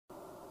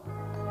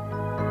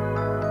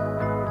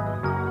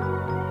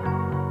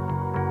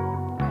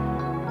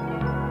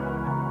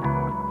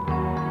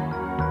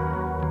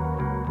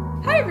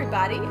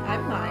everybody.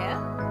 I'm Maya,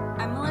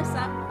 I'm Melissa.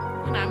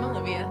 And I'm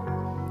Olivia.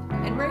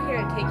 and we're here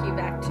to take you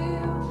back to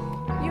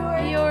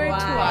Your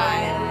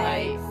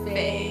Twilight Twilight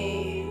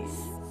phase.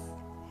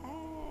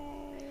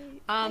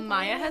 Hey.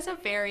 Maya has a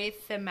very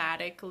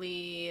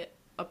thematically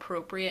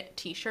appropriate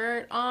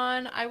t-shirt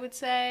on, I would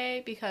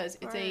say, because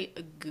it's a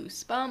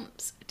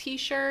Goosebumps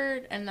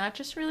t-shirt, and that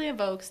just really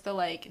evokes the,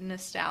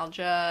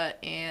 nostalgia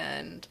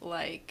and,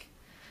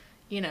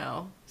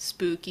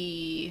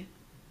 spooky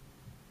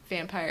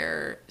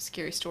vampire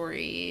scary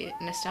story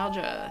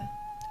nostalgia.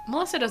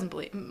 Melissa doesn't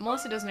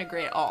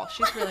agree at all.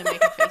 She's really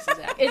making faces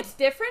at me. It's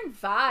different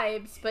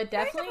vibes, but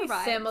definitely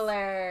different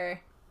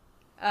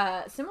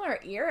vibes. similar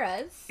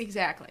eras.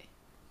 Exactly.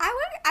 I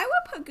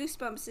would put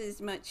Goosebumps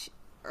as much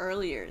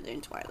earlier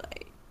than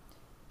Twilight.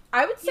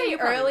 I would say you're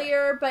probably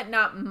earlier, but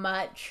not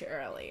much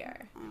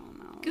earlier. I don't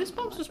know.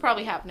 Goosebumps was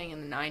probably happening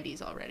in the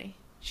 90s already.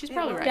 She's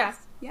probably right. Yeah.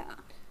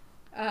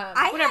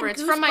 Yeah. Whatever, had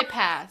it's from my Goosebumps-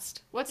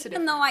 past. What's the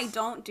Even difference? though I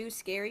don't do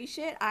scary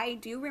shit, I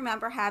do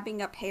remember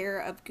having a pair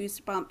of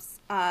Goosebumps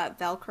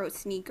Velcro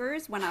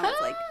sneakers when I was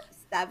like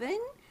 7.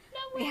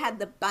 They had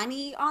the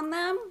bunny on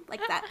them,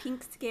 like that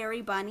pink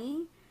scary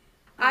bunny.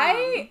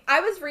 I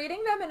was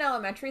reading them in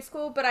elementary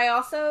school, but I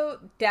also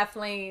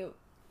definitely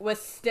was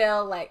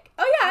still like,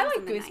 oh yeah, I was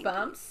like in the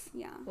Goosebumps. 90s.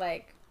 Yeah.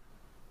 Like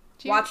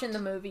Do you- watching the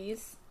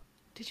movies.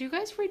 Did you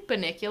guys read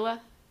Bunnicula?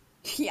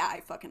 Yeah, I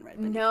fucking read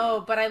Bunnicula.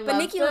 No, but I love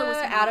the Bunnicula was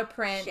out of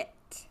print shit.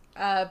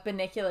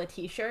 Bunnicula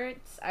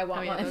t-shirts. I Oh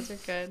want yeah, one. those are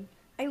good.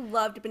 I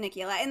loved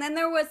Bunnicula. And then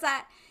there was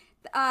that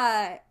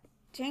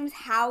James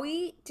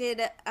Howie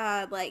did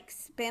like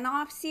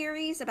spin-off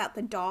series about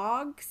the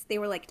dogs. They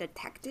were like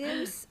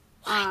detectives.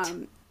 What?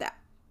 That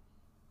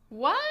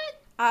What?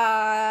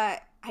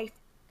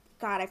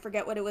 I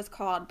forget what it was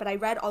called, but I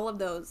read all of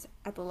those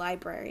at the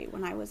library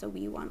when I was a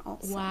wee one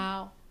also.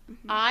 Wow.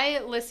 I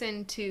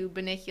listened to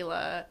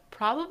Bunnicula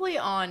probably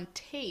on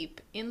tape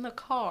in the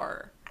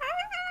car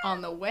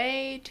on the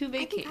way to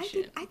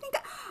vacation. I think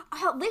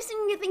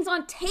listening to things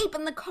on tape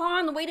in the car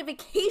on the way to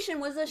vacation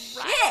was a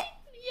shit. Yeah.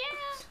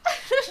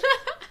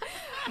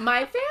 My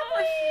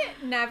family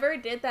never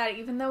did that,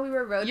 even though we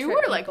were road You trip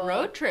were like people.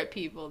 road trip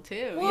people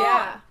too. Well,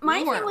 Yeah. my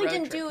We weren't family road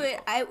didn't trip do it.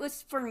 people. It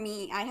was for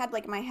me. I had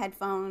like my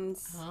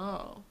headphones.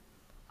 Oh.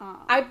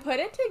 I put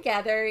it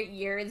together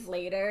years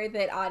later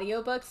that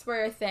audiobooks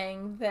were a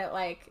thing that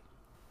like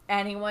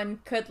anyone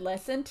could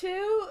listen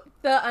to.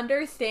 The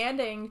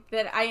understanding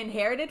that I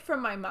inherited from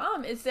my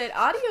mom is that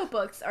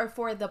audiobooks are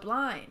for the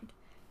blind.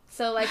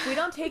 So like we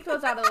don't take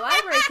those out of the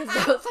library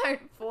because those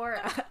aren't for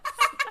us.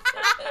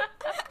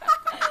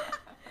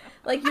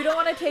 Like you don't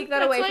want to take that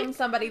That's away like- from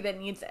somebody that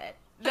needs it.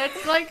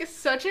 That's like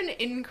such an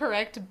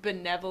incorrect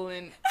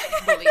benevolent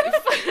belief.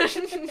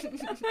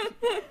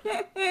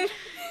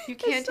 You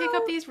can't take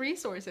up these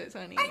resources,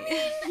 honey.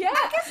 Yeah.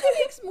 I guess it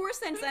makes more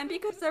sense then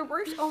because there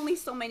were only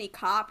so many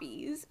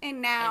copies,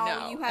 and now I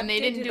know. you have And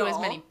they digital. didn't do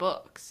as many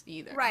books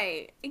either.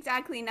 Right,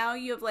 exactly. Now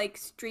you have like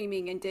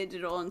streaming and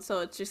digital, and so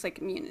it's just like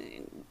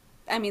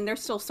I mean,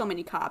 there's still so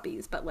many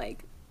copies, but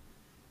like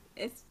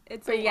it's.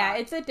 But a yeah, lot.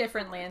 it's a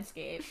different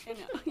landscape. I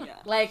know, yeah.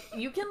 Like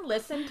you can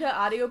listen to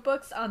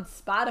audiobooks on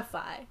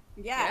Spotify.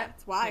 Yeah,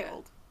 it's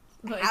wild.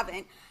 Like- I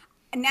haven't.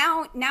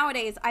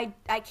 Nowadays, I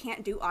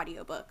can't do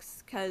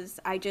audiobooks because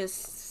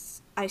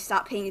I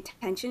stop paying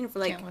attention for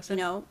like Can't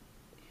listen.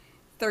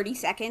 30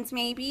 seconds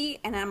maybe,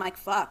 and I'm like,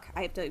 fuck,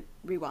 I have to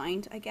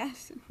rewind, I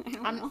guess. I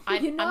don't know.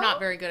 You know- I'm not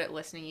very good at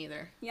listening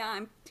either. Yeah,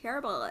 I'm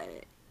terrible at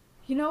it.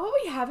 You know what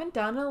we haven't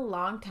done in a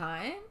long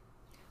time?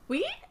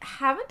 We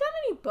haven't done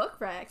any book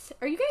recs.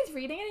 Are you guys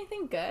reading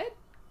anything good?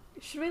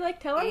 Should we like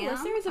tell our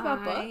listeners about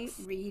Am books?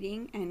 I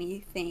reading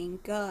anything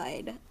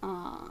good?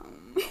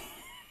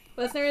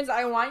 Listeners,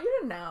 I want you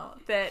to know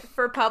that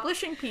for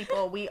publishing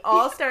people, we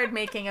all started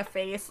making a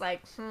face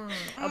like, a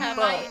Have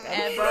book, I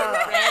a ever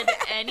book. read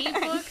any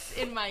books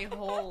in my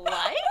whole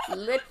life?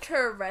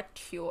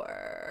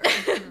 Literature.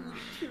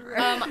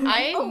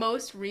 I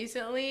most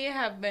recently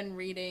have been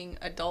reading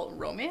adult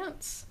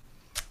romance.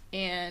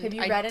 And Have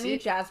you I read any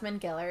did- Jasmine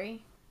Guillory?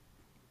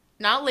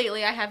 Not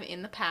lately. I have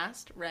in the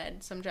past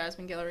read some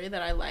Jasmine Guillory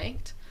that I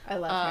liked. I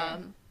love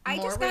her. I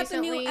More just got the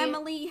new recently-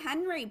 Emily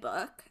Henry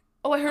book.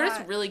 Oh, I heard uh,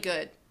 it's really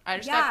good. I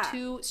just yeah. got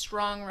 2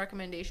 strong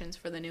recommendations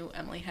for the new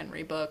Emily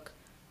Henry book.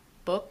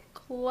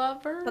 Book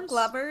Lovers? Book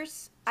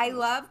Lovers. I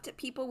loved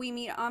People We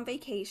Meet on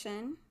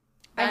Vacation.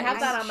 I that have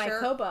is that on my sure-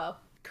 Kobo.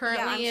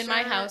 Currently Yeah, I'm in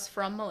my sure- house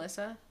from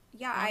Melissa.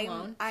 Yeah, I'm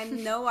alone. I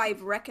know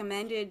I've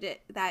recommended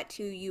that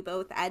to you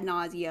both ad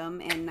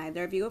nauseum, and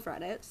neither of you have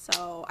read it,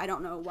 so I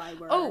don't know why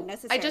we're Oh, I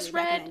necessarily just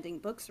read- recommending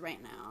books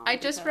right now. I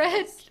just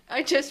because-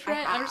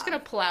 read, I'm just gonna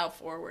plow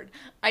forward.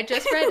 I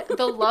just read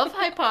The Love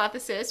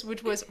Hypothesis,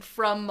 which was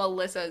from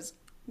Melissa's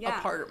Yeah.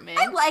 apartment.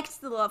 I liked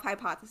The Love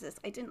Hypothesis.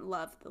 I didn't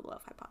love The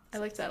Love Hypothesis. I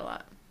liked that a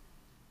lot.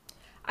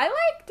 I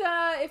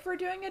liked, if we're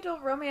doing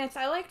adult romance,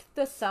 I liked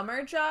The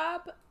Summer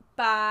Job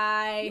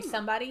by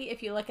somebody.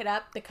 If you look it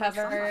up, the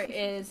cover somebody.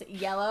 is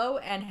yellow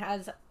and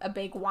has a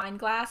big wine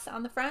glass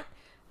on the front.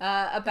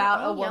 About They're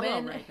all a woman.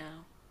 yellow right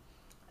now.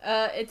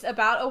 It's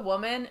about a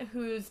woman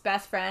whose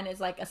best friend is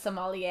like a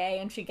sommelier,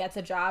 and she gets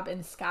a job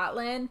in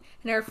Scotland,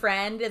 and her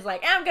friend is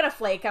like, I'm gonna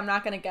flake, I'm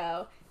not gonna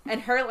go.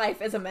 And her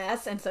life is a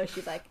mess, and so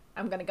she's like,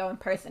 I'm gonna go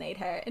impersonate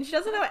her. And she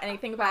doesn't know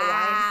anything about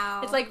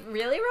wine. It's like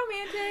really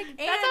romantic.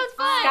 That sounds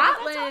fun.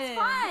 Scotland. That sounds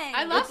fun.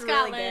 I love It's really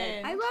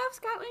Scotland. I love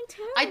Scotland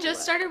too. I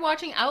just started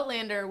watching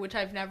Outlander, which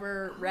I've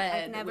never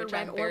read, I've never which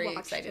read I'm or very watched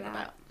excited that.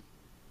 about.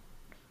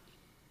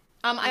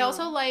 I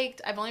also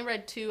liked, I've only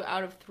read 2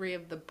 out of 3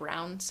 of the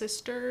Brown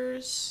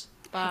Sisters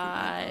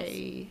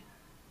by,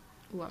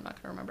 ooh, I'm not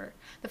going to remember.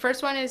 The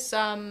first one is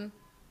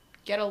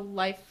Get a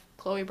Life,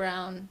 Chloe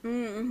Brown.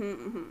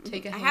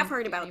 Take a I Hint, have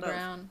heard about Dani those.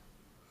 Brown.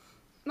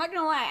 I'm not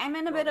gonna lie, I'm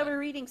in a bit of done. a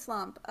reading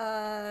slump.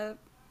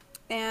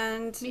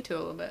 And Me too, a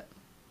little bit.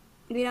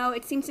 you know,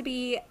 it seems to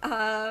be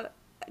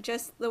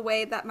just the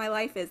way that my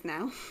life is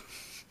now.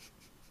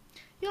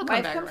 You'll come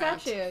Life back comes around.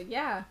 at you,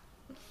 yeah.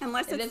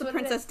 Unless It it's is the what it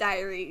Princess is.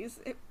 Diaries.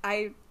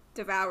 I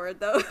devoured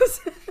those.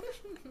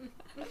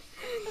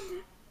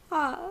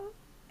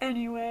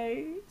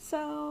 Anyway,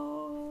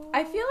 so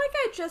I feel like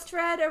I just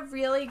read a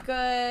really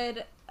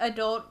good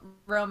adult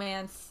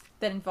romance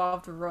that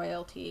involved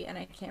royalty, and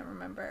I can't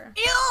remember.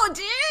 Ew,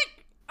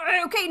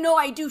 dude. Okay, no,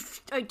 I do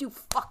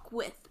fuck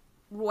with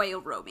royal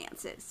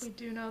romances. We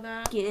do know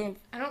that. Give.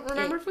 I don't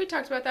remember if we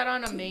talked about that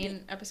on a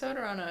main episode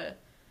or on a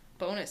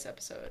bonus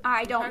episode.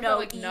 I We don't talked know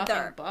about, like, nothing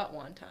either. but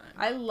one time.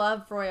 I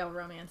love royal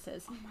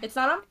romances. It's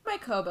not on my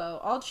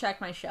Kobo. I'll check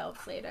my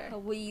shelves later.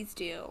 Please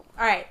do.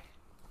 All right.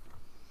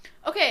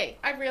 Okay,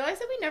 I realized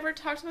that we never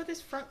talked about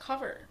this front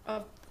cover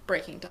of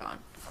Breaking Dawn.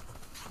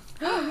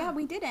 Oh yeah,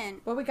 we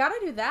didn't. Well, we gotta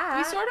do that.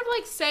 We sort of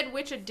like said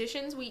which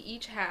editions we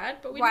each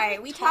had, but we Right,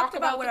 didn't we talk talked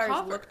about what the ours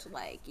cover. looked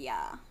like.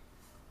 Yeah.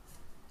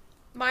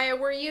 Maya,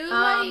 were you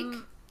like?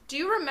 Do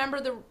you remember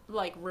the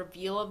like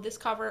reveal of this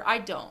cover? I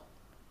don't.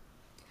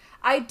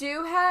 I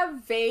do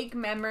have vague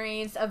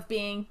memories of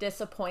being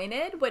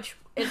disappointed, which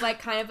is like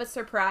kind of a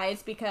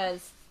surprise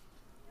because,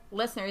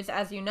 listeners,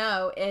 as you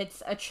know,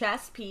 it's a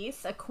chess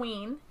piece, a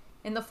queen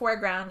in the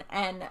foreground,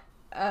 and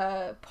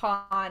a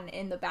pawn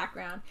in the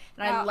background.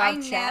 And I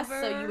love chess,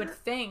 so you would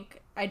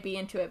think I'd be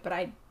into it, but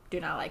I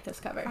do not like this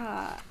cover.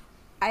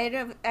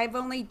 I've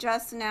only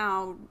just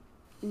now,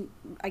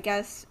 I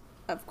guess,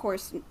 of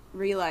course,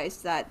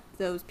 realized that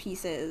those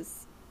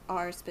pieces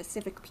are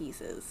specific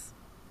pieces.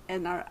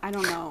 And I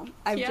don't know.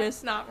 I've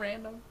just not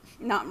random.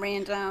 not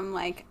random,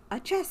 like a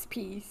chess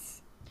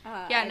piece.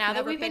 Yeah, I've now that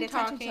never we've paid been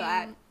attention to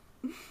that.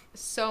 talking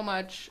so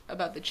much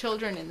about the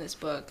children in this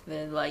book,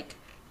 the like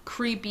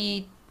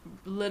creepy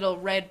little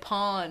red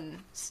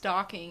pawn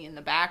stalking in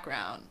the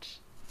background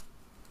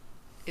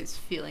is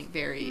feeling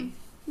very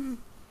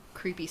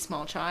creepy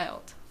small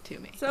child to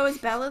me. So is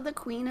Bella the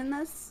queen in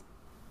this?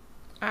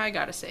 I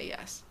gotta say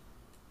yes.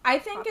 I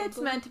think it's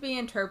Probably. meant to be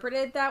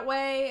interpreted that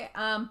way,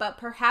 but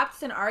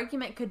perhaps an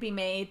argument could be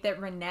made that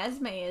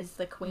Renesmee is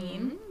the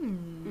queen.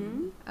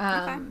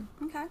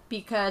 Okay.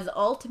 Because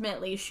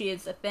ultimately she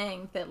is the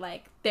thing that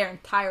like their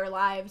entire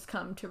lives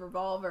come to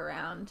revolve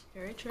around.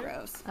 Very true.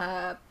 Gross.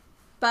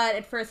 But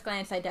at first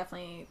glance I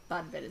definitely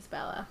thought of it as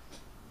Bella.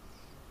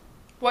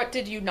 What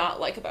did you not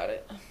like about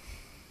it?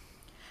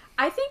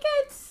 I think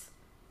it's,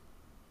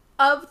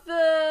 of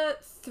the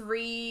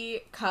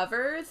 3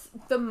 covers,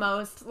 the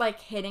most like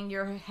hitting you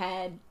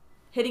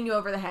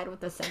over the head with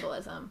the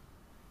symbolism.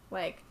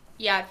 Like,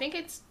 Yeah,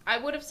 I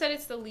would have said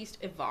it's the least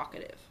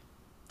evocative.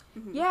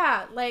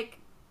 yeah, like,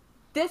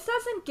 this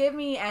doesn't give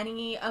me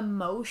any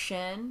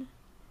emotion.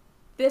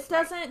 This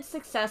doesn't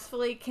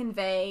successfully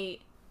convey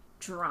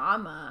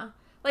drama.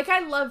 Like, I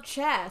love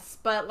chess,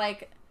 but,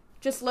 like,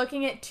 just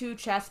looking at 2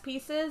 chess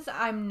pieces,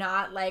 I'm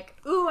not like,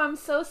 ooh, I'm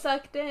so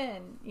sucked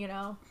in, you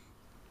know?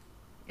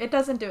 It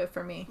doesn't do it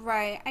for me.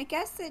 Right. I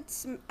guess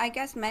it's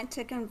meant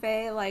to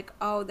convey like,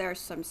 oh, there's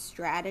some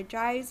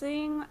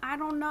strategizing. I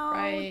don't know.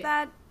 Right.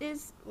 That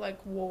is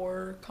Like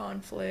war,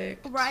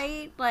 conflict.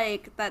 right.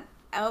 Like that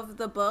of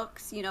the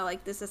books, you know,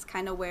 like this is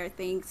kind of where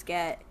things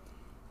get,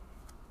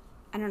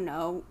 I don't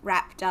know,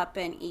 wrapped up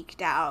and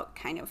eked out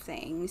kind of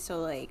thing. So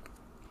like,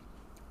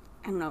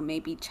 I don't know,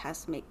 maybe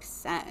chess makes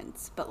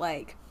sense, but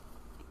like,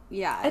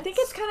 yeah. I think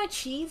it's kind of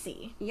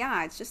cheesy.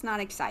 yeah, it's just not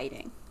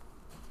exciting.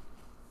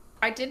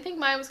 I did think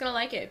Maya was gonna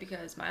like it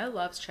because Maya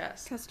loves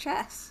chess. Cause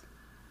chess.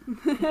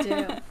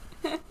 I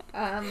do.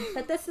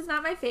 But this is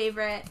not my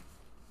favorite.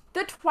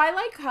 The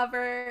Twilight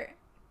cover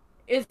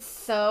is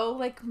so,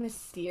 like,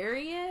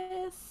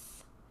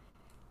 mysterious.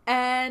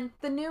 And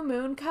the New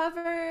Moon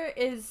cover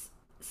is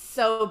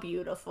so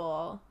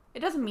beautiful. It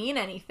doesn't mean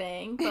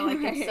anything, but, like,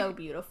 it's so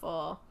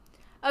beautiful.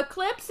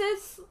 Eclipse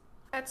is,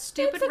 That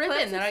stupid It's ribbon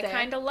Eclipse that I instead.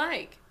 kind of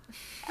like.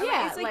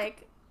 yeah, it's like-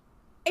 like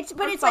But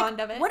We're it's fond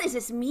like, of it. what does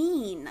this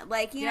mean?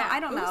 Like, you know, I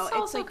don't know. It's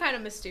also like, kind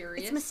of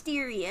mysterious. it's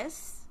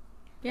mysterious.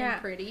 yeah.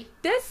 and pretty.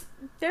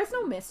 There's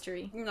no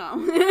mystery. No.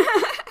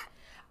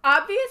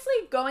 Obviously,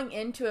 going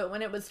into it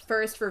when it was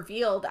first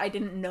revealed, I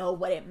didn't know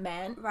what it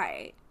meant.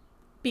 right.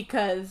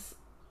 Because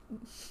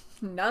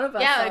None of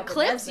us. Yeah, saw the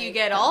Eclipse, you Resnick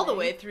get all the coming.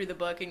 way through the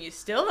book and you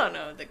still don't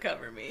know what the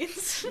cover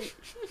means.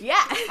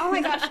 Yeah. Oh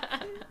my gosh.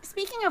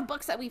 Speaking of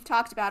books that we've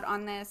talked about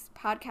on this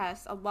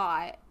podcast a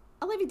lot,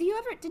 Olivia,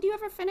 did you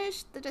ever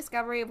finish the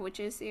Discovery of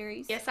Witches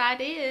series? Yes, I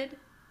did.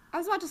 I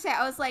was about to say,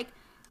 I was like,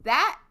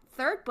 that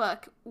third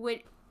book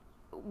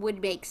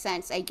would make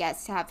sense, I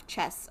guess, to have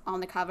chess on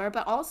the cover,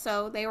 but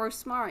also they were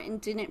smart and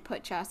didn't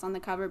put chess on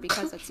the cover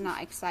because it's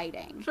not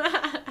exciting.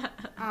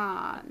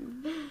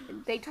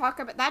 They talk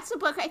about, that's the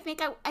book I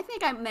think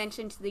I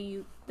mentioned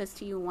this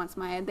to you once,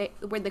 Maya,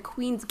 where the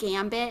Queen's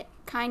Gambit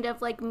kind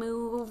of like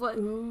move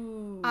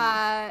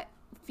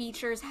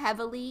features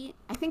heavily.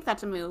 I think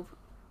that's a move.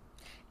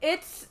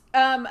 It's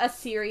a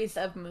series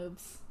of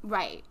moves.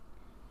 Right.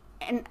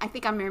 And I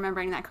think I'm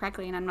remembering that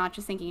correctly, and I'm not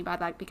just thinking about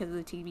that because of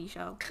the TV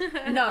show.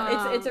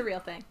 No, it's a real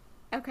thing.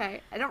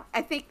 Okay.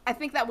 I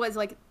think that was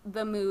like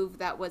the move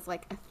that was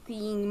like a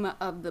theme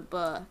of the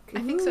book.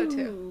 I think so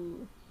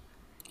too.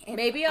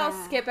 Maybe I'll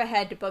skip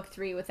ahead to book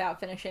 3 without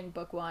finishing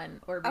book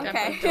 1. Or Okay.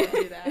 Definitely don't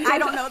do that. I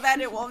don't know that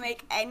it will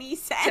make any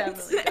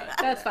sense. Definitely don't.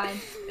 That's fine.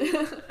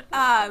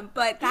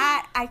 But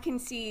that I can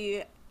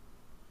see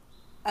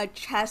a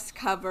chess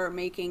cover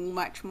making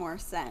much more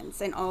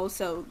sense, and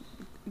also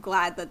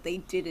glad that they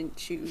didn't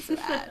choose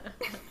that.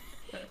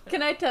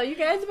 Can I tell you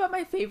guys about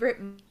my favorite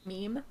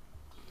meme?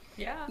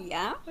 Yeah.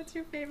 Yeah? What's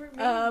your favorite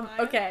meme,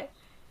 Maya? Okay.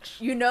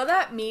 You know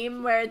that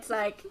meme where it's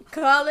like,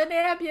 call an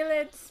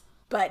ambulance,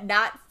 but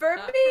not for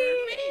Not me. for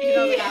me. You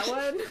know that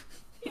one?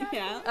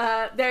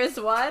 Yeah. There's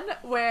one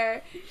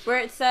where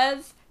it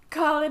says,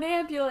 call an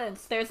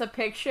ambulance. There's a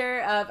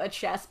picture of a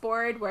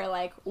chessboard where,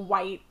 like,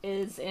 white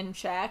is in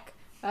check.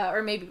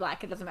 Or maybe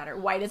black, it doesn't matter.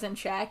 White is in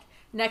check.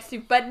 Next to,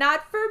 but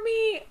not for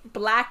me,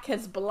 black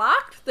has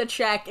blocked the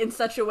check in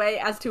such a way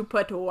as to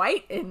put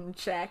white in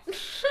check.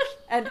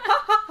 And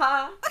ha ha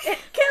ha, it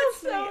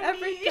kills me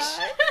every niche.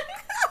 time.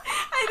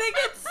 I think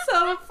it's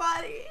so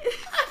funny.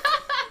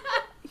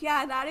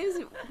 Yeah, that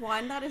is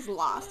one that is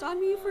lost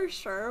on me for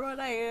sure, but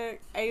I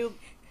I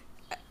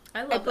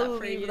love that for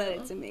believe you. that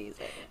it's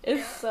amazing.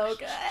 It's so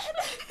good.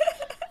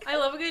 I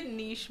love a good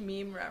niche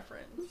meme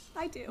reference.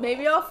 I do.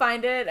 Maybe I'll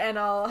find it and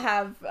I'll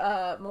have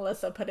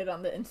Melissa put it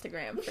on the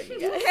Instagram for you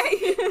guys.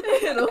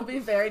 It'll be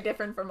very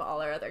different from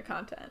all our other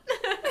content.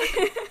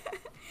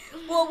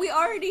 Well, we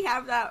already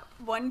have that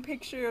one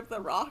picture of the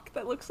rock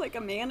that looks like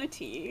a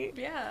manatee.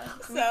 Yeah.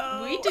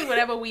 So We do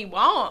whatever we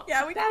want.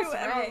 Yeah, we can do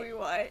That's whatever right. we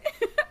want.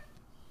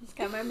 Just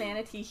got my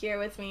manatee here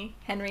with me,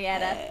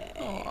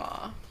 Henrietta.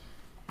 Aw.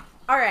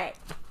 All right,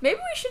 maybe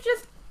we should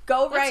just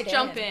go right Let's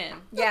jump in.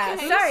 Yeah,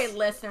 Okay. sorry,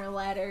 listener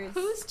letters.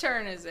 Whose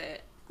turn is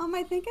it?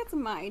 I think it's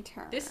my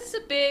turn. This is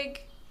a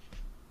big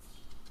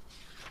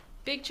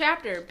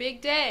chapter,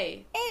 big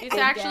day. It's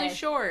Big actually day.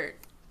 short.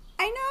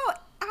 I know.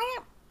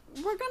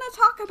 We're gonna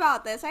talk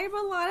about this. I have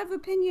a lot of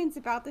opinions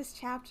about this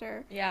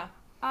chapter. Yeah.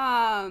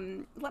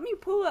 Let me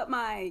pull up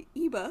my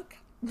ebook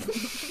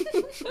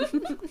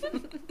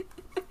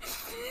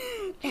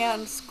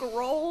and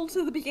scroll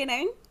to the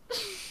beginning.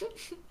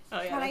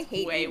 Oh yeah, God, I that's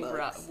hate way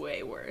ebooks.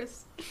 way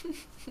worse.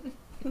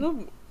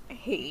 I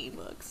hate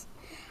ebooks.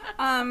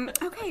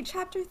 Okay,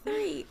 chapter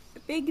 3,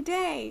 big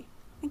day.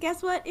 And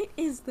guess what? It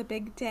is the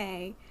big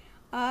day.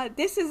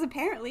 This is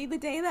apparently the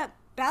day that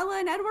Bella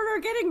and Edward are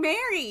getting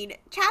married.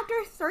 Chapter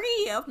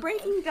 3 of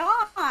Breaking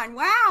Dawn.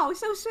 Wow,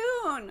 so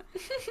soon.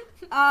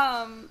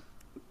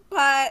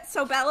 But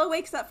so Bella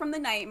wakes up from the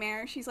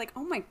nightmare. She's like,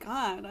 "Oh my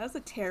god, that was a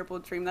terrible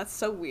dream. That's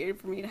so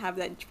weird for me to have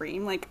that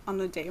dream like on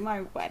the day of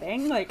my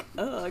wedding. Like,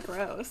 ugh,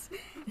 gross."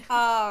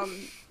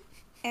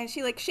 And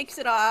she like shakes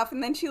it off,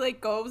 and then she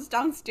like goes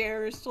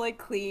downstairs to like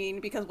clean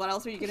because what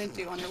else are you gonna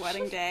do on your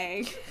wedding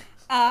day?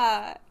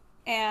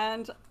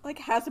 And like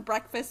has a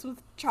breakfast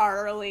with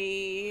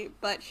Charlie,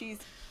 but she's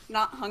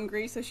not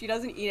hungry, so she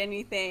doesn't eat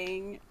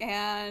anything.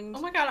 And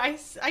Oh my god,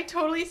 I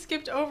totally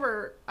skipped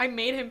over. I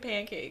made him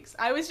pancakes.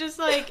 I was just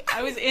like,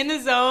 I was in the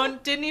zone,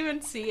 didn't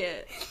even see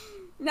it.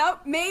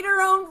 nope, made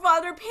her own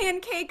butter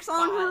pancakes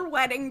on her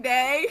wedding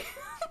day.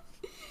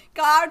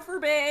 God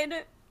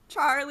forbid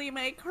Charlie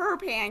make her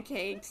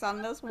pancakes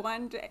on this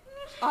one day,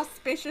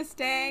 auspicious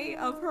day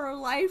of her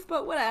life,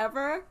 but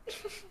whatever.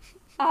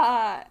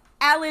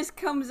 Alice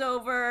comes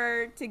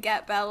over to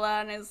get Bella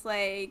and is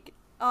like,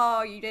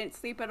 "Oh, you didn't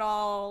sleep at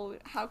all.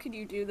 How could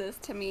you do this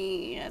to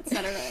me?"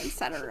 Etc.,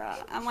 etc.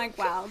 I'm like,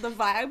 wow, the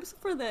vibes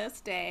for this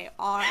day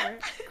are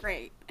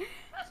great.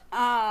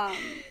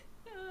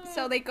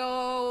 So they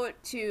go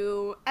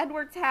to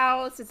Edward's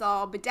house. It's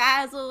all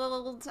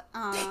bedazzled.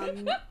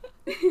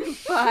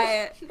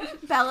 But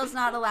Bella's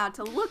not allowed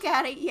to look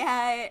at it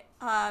yet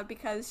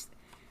because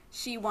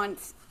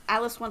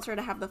Alice wants her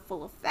to have the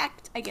full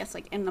effect, I guess,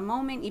 like in the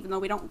moment, even though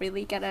we don't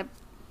really get a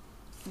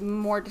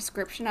more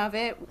description of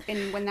it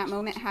and when that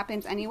moment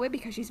happens anyway,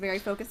 because she's very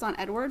focused on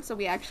Edward, so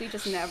we actually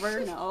just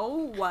never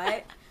know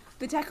what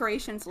the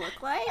decorations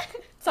look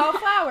like. It's all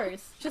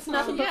flowers, just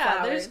nothing but Yeah,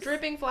 flowers. there's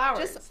dripping flowers.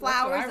 Just That's what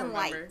I flowers and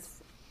remember.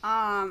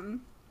 lights.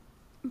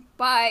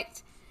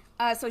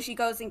 So she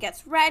goes and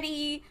gets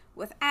ready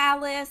with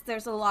Alice.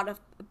 There's a lot of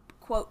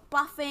quote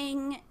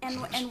buffing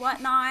and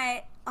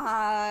whatnot.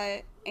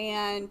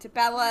 And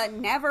Bella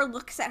never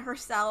looks at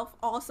herself.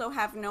 Also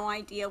have no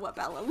idea what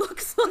Bella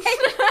looks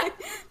like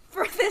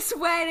for this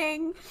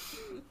wedding.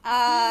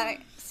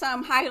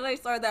 Some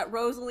highlights are that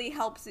Rosalie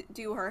helps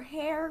do her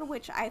hair,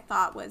 which I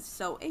thought was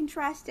so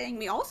interesting.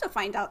 We also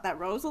find out that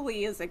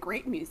Rosalie is a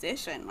great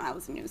musician. That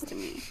was news to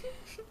me.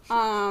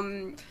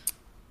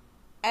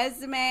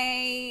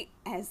 Esme,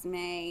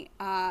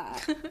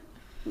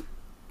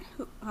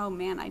 oh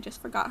man, I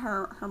just forgot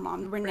her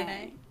mom,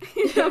 Renee.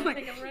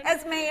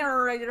 Esme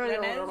or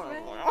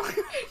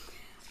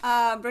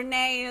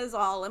Renee is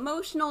all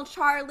emotional.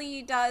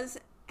 Charlie does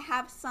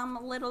have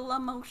some little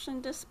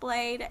emotion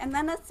displayed, and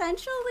then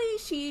essentially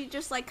she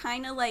just like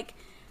kind of like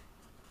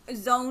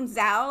zones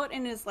out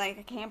and is like,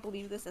 I can't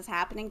believe this is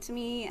happening to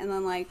me, and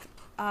then like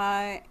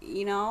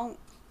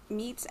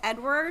meets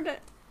Edward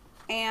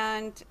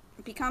and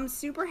becomes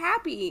super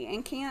happy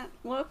and can't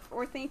look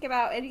or think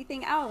about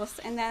anything else,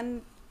 and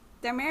then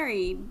they're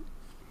married,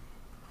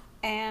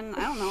 and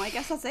I don't know, I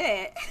guess that's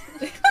it.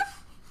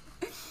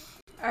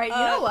 All right, you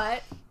know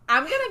what?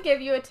 I'm gonna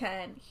give you a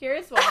 10.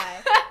 Here's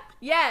why.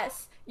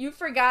 Yes, you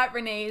forgot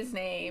Renee's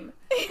name.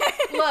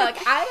 Look,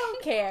 I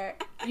don't care.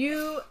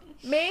 You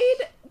made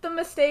the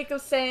mistake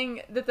of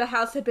saying that the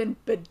house had been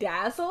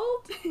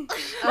bedazzled.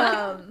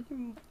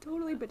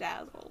 Totally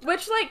bedazzled.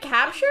 Which, like,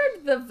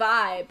 captured the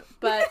vibe.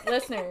 But,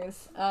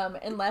 listeners,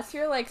 unless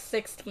you're, like,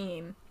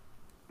 16,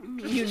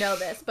 you know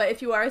this. But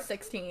if you are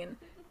 16,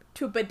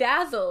 to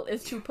bedazzle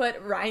is to put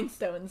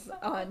rhinestones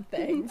on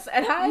things.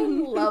 And I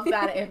love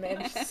that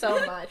image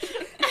so much.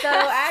 So,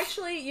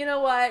 actually, you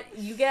know what?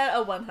 You get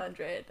a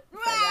 100 for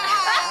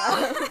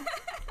that.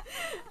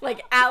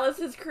 Like, Alice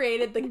has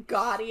created the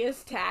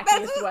gaudiest,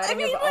 tackiest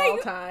wedding of all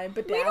time,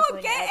 bedazzling we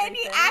don't get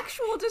everything. any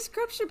actual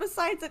description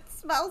besides it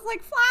smells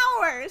like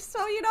flowers.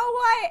 So, you know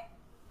what?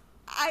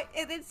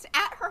 It's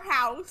at her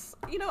house.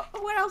 You know,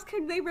 what else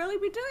could they really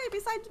be doing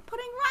besides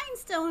putting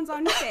rhinestones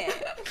on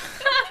shit?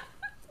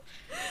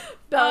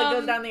 Bella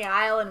goes down the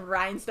aisle in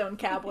rhinestone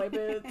cowboy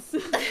boots.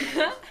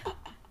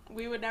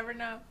 We would never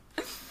know.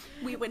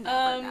 We would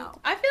never know.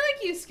 I feel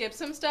like you skipped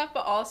some stuff,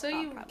 but also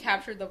you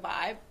captured the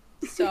vibe.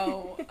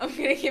 So I'm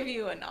gonna give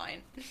you a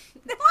 9.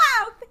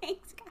 Wow,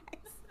 thanks,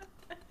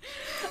 guys.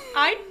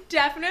 I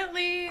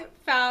definitely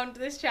found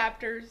this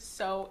chapter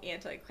so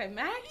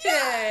anticlimactic.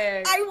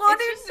 Yeah, I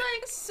wanted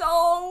like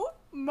so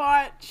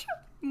much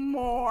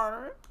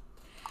more.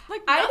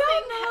 Like I nothing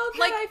don't know that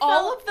like I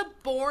all felt- of the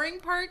boring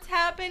parts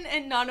happen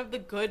and none of the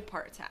good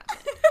parts happen.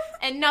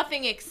 And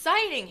nothing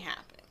exciting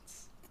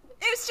happens.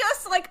 It's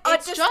just like a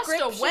It's just a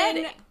description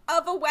wedding.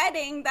 of a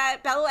wedding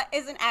that Bella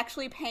isn't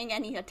actually paying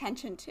any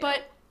attention to.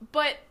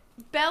 But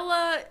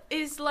Bella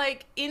is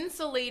like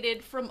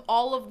insulated from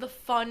all of the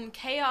fun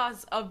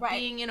chaos of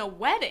being in a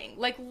wedding.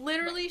 Like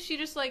literally she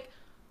just like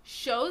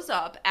shows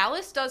up.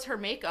 Alice does her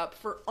makeup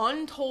for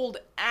untold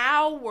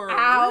hours.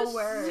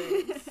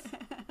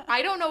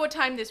 I don't know what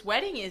time this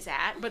wedding is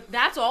at, but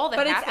that's all that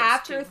happens But it's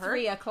after to her.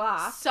 3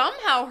 o'clock.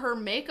 Somehow her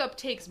makeup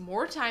takes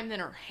more time than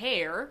her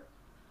hair.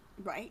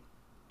 Right.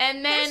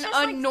 And then just,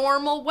 a like,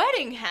 normal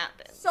wedding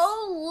happens.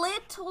 So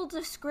little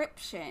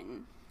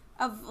description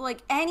of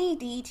like any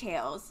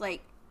details,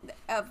 like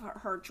of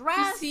her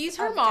dress. She sees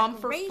her of mom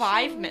for 5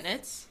 decorations.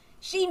 minutes.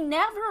 She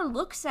never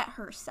looks at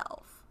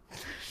herself.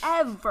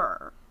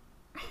 Ever.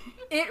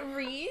 It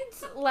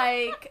reads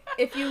like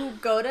if you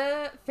go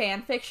to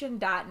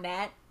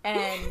fanfiction.net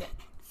and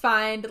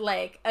find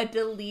like a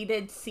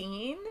deleted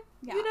scene,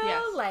 you know,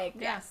 Yes. like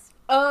Yes.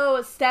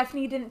 oh,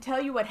 Stephanie didn't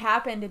tell you what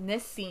happened in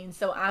this scene,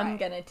 so I'm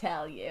gonna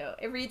tell you.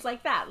 It reads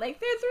like that. Like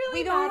there's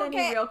really We not don't any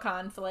get- real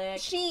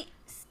conflict. She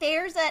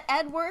stares at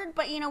Edward,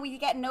 but, you know, we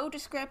get no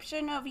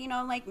description of, you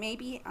know, like,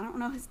 maybe, I don't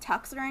know, his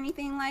tux or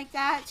anything like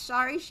that.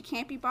 Sorry, she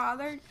can't be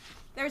bothered.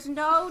 There's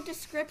no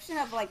description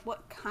of, like,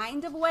 what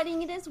kind of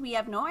wedding it is. We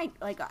have no idea.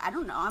 Like, I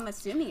don't know. I'm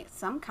assuming it's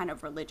some kind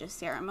of religious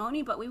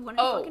ceremony, but we wouldn't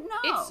fucking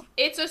know.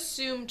 It's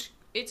assumed.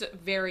 It's a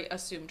very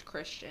assumed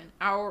Christian.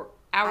 Our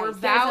There's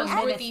vows a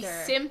were the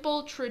minister.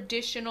 simple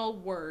traditional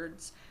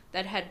words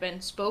that had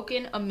been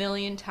spoken a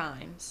million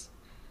times,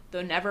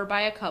 though never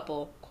by a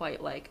couple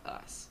quite like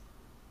us.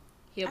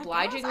 He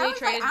obligingly I was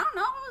traded. like, I don't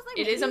know. I was like,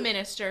 It is a maybe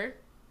minister,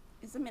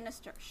 It's a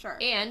minister, sure.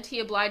 and he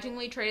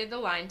obligingly traded the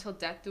line till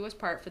death do us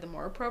part for the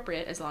more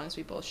appropriate, as long as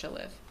we both shall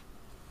live.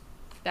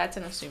 That's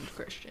an assumed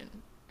Christian.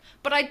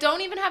 But I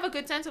don't even have a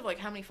good sense of like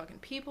how many fucking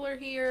people are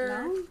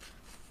here. No?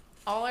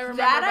 All I remember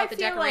That I about the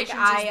feel like decorations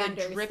I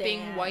is the dripping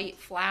understand. white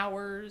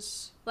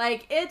flowers.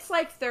 Like it's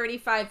like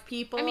 35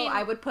 people. I mean,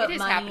 I would put it is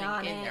money happening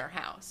on in it. their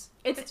house.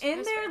 It's in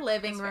it's their fair.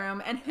 living It's fair.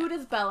 room, and who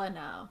does Bella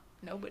know?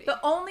 Nobody. The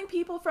only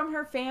people from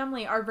her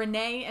family are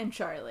Renee and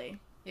Charlie.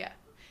 Yeah.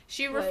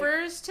 She Like-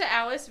 refers to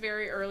Alice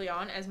very early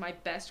on as my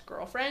best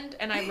girlfriend,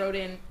 and I wrote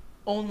in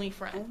only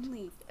friend.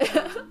 Only.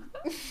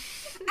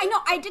 I know.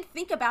 I did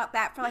think about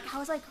that for like. I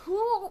was like,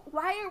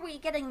 why are we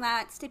getting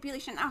that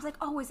stipulation? I was like,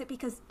 oh, is it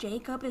because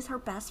Jacob is her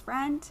best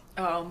friend?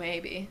 Oh,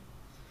 maybe.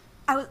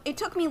 It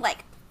took me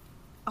like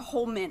a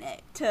whole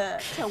minute to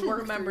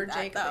work Remember through that,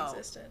 Jacob though.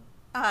 existed.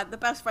 the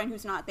best friend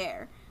who's not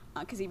there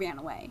because he ran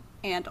away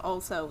and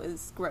also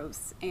is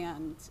gross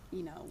and,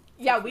 you know.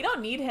 Yeah, we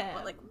don't need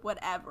him. Like,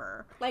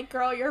 whatever. Like,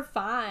 girl, you're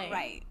fine.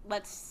 Right.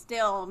 Let's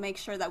still make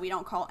sure that we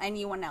don't call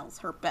anyone else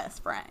her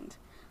best friend.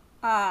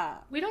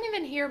 We don't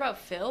even hear about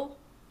Phil.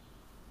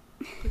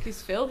 Like,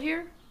 is Phil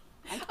here?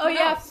 Oh,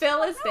 yeah,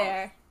 Phil is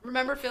there.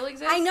 Remember Phil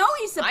exists? I know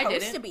he's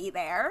supposed to be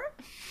there.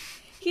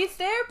 He's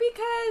there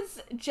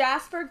because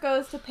Jasper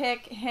goes to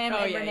pick him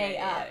and Renee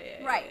up.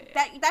 Right.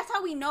 That's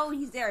how we know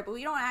he's there, but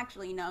we don't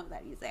actually know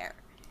that he's there.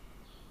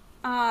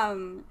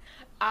 I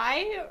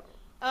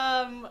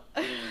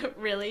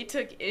really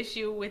took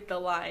issue with the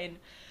line,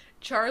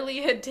 Charlie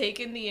had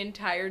taken the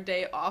entire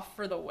day off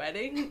for the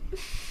wedding.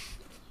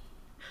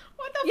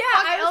 What the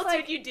fuck else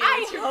did you do?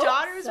 It's your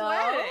daughter's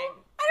wedding.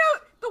 I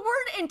don't. The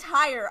word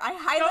entire. I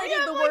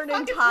highlighted the word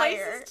fucking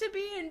entire. Places to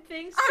be and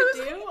things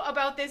to do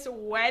about this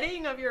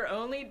wedding of your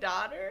only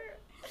daughter.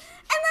 And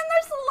then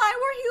there's the line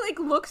where he like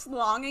looks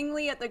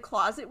longingly at the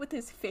closet with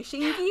his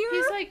fishing gear.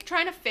 He's like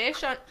trying to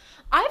fish on.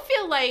 I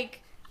feel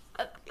like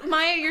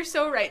Maya, you're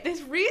so right.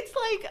 This reads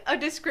like a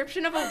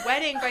description of a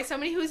wedding by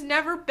somebody who's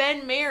never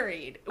been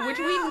married, which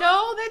we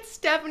know that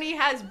Stephanie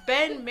has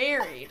been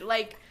married.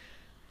 Like,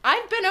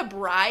 I've been a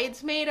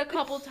bridesmaid a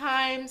couple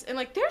times, and,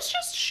 like, there's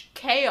just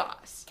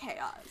chaos.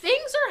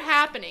 Things are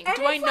happening. And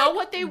do I know like,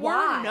 what they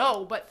why? were?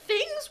 No, but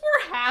things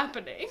were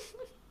happening.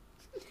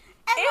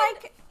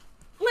 And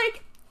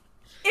like,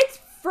 it's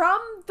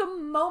from the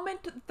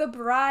moment the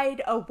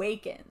bride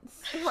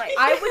awakens. Right.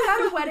 I was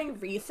at a wedding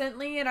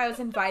recently, and I was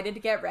invited to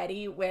get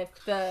ready with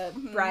the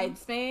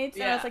bridesmaids,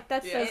 and I was like,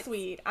 that's so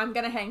sweet. I'm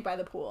gonna hang by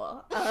the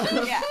pool.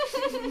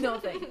 No,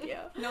 thank you.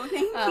 No,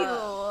 thank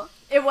you.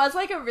 It was,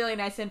 like, a really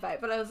nice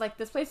invite, but I was like,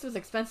 this place was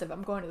expensive.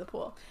 I'm going to the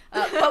pool.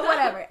 But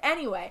whatever.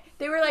 Anyway,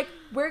 they were like,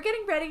 we're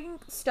getting ready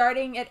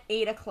starting at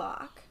 8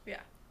 o'clock. Yeah.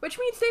 Which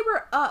means they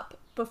were up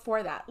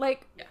before that.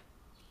 Like, Yeah.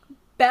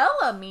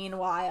 Bella,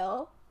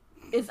 meanwhile,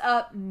 is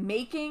up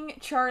making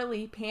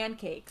Charlie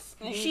pancakes.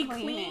 And She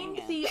cleaning.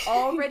 cleaned the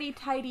already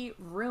tidy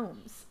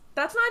rooms.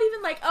 That's not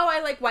even like, oh,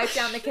 I, like, wiped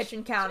down the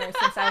kitchen counter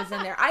since I was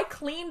in there. I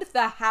cleaned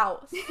the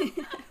house.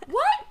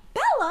 What?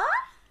 Bella?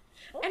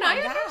 Oh And my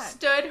I God.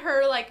 understood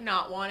her, like,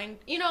 not wanting,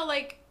 you know,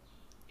 like,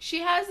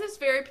 she has this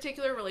very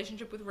particular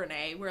relationship with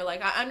Renee where,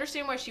 like, I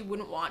understand why she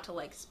wouldn't want to,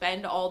 like,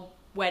 spend all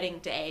wedding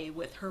day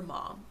with her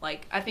mom.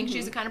 Like, I think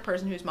she's the kind of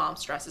person whose mom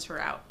stresses her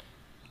out.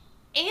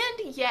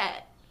 And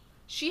yet,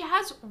 she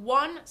has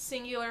one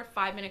singular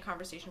 5-minute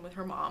conversation with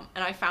her mom,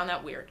 and I found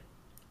that weird.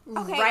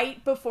 Okay.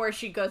 Right before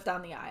she goes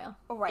down the aisle.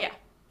 Right. Yeah.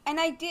 And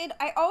I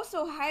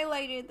also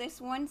highlighted this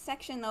one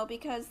section though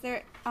because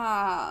Bella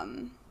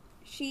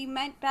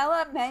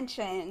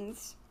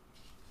mentions,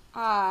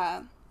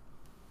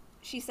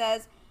 she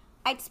says,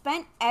 I'd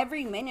spent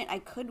every minute I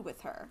could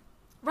with her.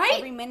 Right?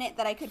 Every minute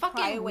that I could Fucking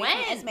pry away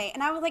when? from Esme.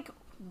 And I was like,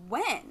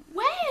 when?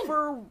 When?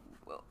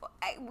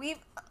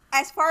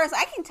 As far as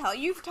I can tell,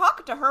 you've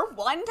talked to her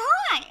one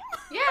time.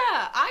 Yeah,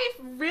 I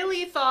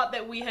really thought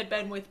that we had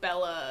been with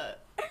Bella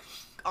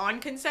on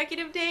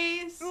consecutive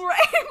days. Right,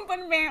 but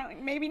apparently,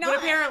 maybe not. But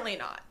apparently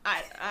not.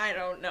 I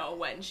don't know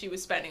when she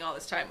was spending all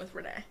this time with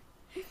Renee.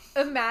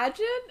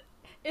 Imagine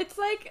it's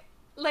like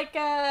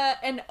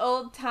an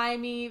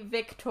old-timey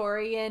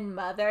Victorian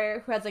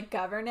mother who has a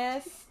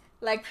governess.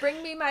 Like,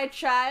 bring me my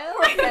child,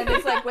 and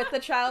it's like with the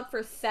child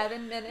for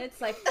 7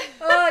 minutes. Like,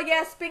 oh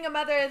yes, being a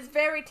mother is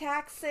very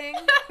taxing.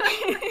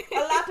 A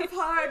lot of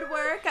hard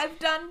work. I've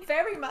done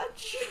very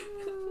much.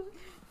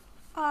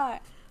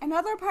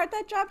 Another part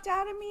that jumped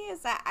out at me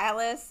is that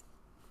Alice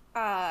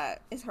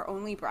is her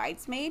only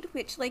bridesmaid,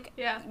 which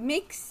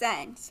makes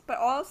sense, but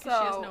also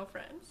She has no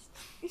friends.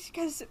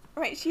 Because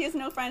she has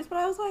no friends. But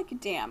I was like,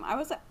 damn. I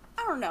was like,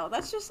 I don't know.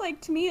 That's just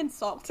like to me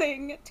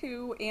insulting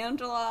to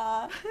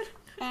Angela.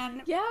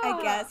 And I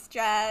guess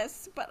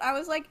Jess, but I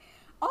was like,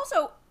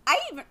 also, I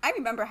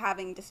remember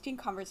having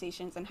distinct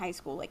conversations in high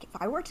school. Like, if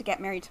I were to get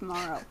married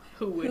tomorrow,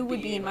 who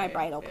would be in my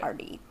bridal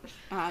party?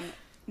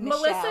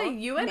 Melissa, Michelle,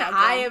 you and Megan,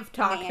 I have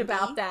talked Mandy.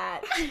 about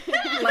that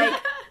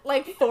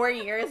like 4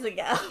 years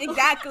ago.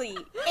 Exactly.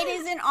 It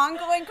is an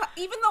ongoing.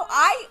 Even though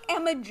I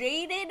am a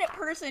jaded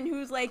person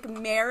who's like,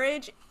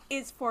 marriage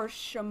is for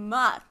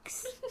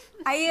schmucks.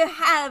 I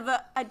have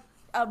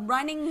a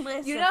running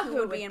list of who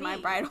would be in my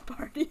bridal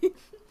party.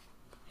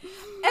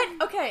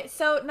 And, okay,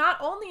 so not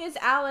only is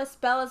Alice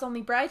Bella's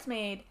only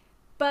bridesmaid,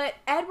 but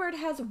Edward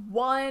has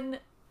one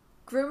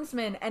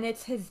groomsman, and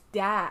it's his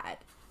dad.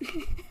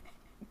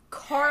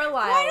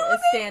 Carlisle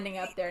is standing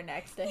up there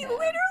next to him. He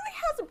literally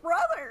has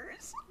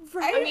brothers.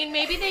 Right. I mean,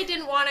 maybe they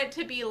didn't want it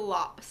to be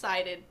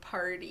lopsided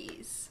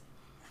parties.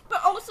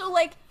 But also,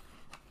 like,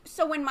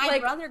 so when my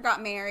brother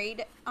got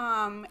married,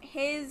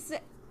 his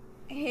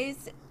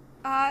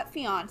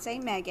fiance,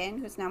 Megan,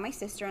 who's now my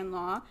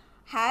sister-in-law,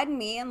 had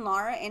me and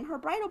Laura in her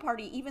bridal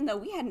party, even though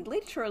we had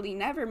literally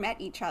never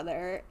met each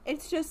other.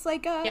 It's just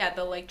like a... Yeah,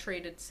 the, like,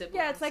 traded siblings.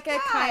 Yeah, it's like a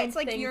kind it's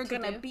like, thing you're to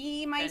gonna do.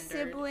 be my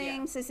Gendered,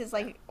 siblings. This is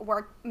like,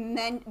 we're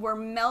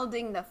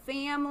melding the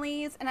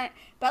families. And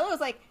Bella was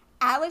like,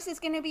 Alice is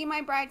going to be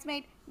my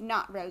bridesmaid,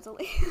 not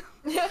Rosalie.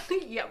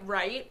 Yeah,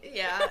 right?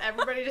 Yeah,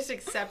 everybody just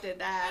accepted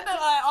that.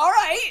 All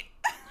right.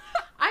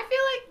 I feel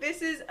like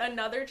this is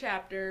another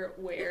chapter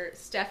where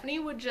Stephanie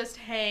would just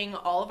hang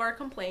all of our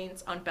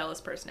complaints on Bella's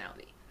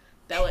personality.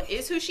 Bella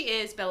is who she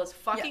is. Bella's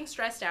fucking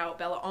stressed out.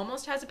 Bella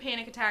almost has a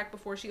panic attack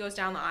before she goes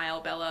down the aisle.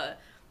 Bella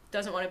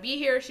doesn't want to be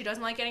here. She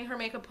doesn't like getting her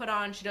makeup put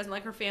on. She doesn't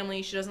like her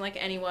family. She doesn't like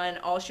anyone.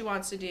 All she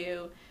wants to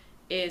do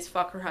is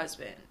fuck her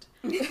husband.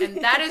 And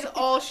that is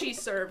all she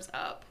serves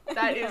up.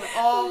 That is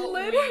all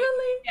Literally.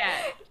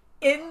 Yeah.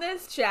 In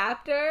this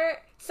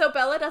chapter, so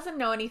Bella doesn't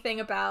know anything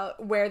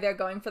about where they're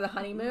going for the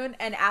honeymoon,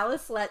 and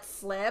Alice lets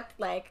slip,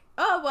 like,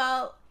 oh,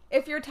 well,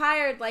 if you're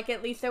tired, like,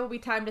 at least there will be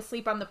time to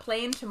sleep on the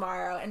plane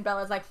tomorrow. And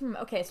Bella's like,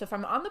 okay, so if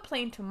I'm on the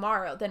plane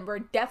tomorrow, then we're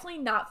definitely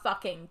not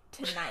fucking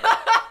tonight.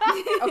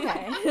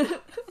 Okay.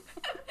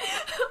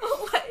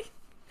 Like,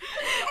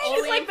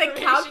 she's like the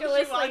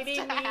calculus lady.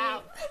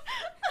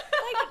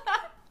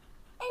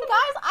 And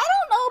guys, I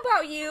don't know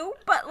about you,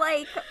 but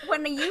like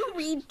when you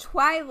read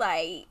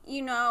Twilight,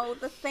 you know,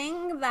 the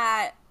thing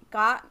that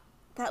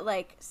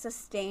like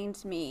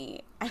sustained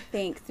me, I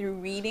think, through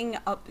reading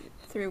up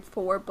through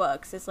 4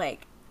 books is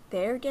like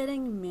they're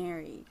getting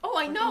married. Oh,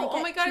 I know.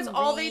 Oh my god, it's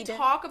all they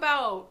talk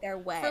about. Their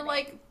wedding. For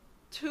like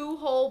 2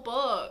 whole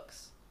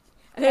books.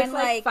 And it's And,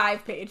 like like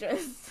 5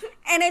 pages.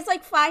 And it's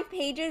like 5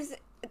 pages,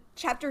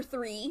 chapter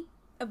 3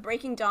 of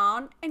Breaking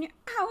Dawn, and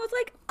I was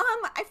like,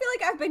 I feel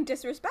like I've been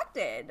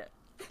disrespected.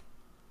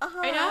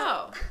 I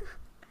know.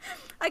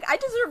 Like, I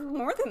deserve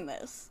more than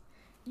this.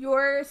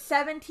 Your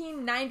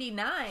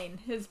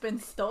 $17.99 has been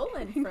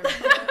stolen from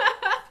you.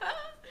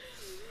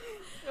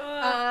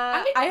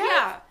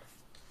 Yeah.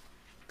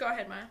 Go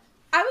ahead, Maya.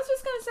 I was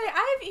just gonna say,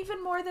 I have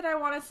even more that I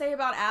want to say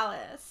about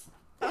Alice.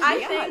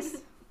 I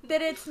think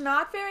that it's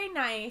not very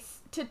nice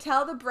to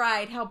tell the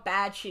bride how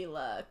bad she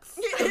looks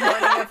the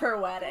morning of her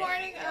wedding.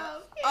 Morning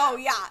of. Oh,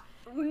 yeah.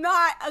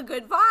 Not a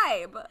good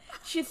vibe.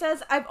 She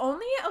says, I've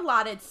only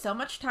allotted so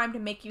much time to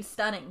make you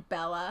stunning,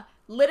 Bella.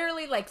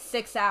 Literally like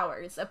 6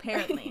 hours,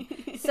 apparently.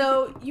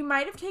 So you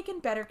might have taken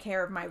better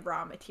care of my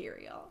raw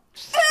material.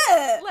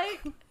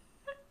 Like,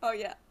 Oh,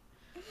 yeah.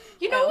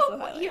 You I know also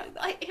what? highlighted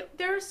that. Like,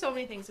 there are so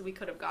many things that we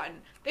could have gotten.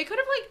 They could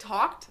have, like,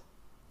 talked.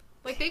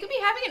 Like, they could be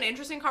having an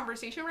interesting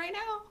conversation right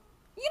now.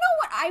 You know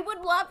what I would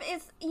love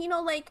is, you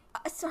know, like,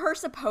 her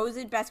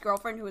supposed best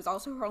girlfriend, who is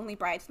also her only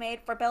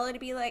bridesmaid, for Bella to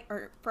be like,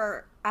 or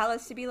for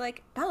Alice to be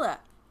like, Bella,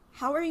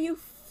 how are you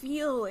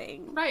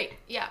feeling? Right,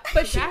 yeah.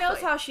 but she exactly.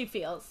 knows how she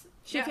feels.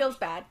 She Yeah. feels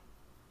bad.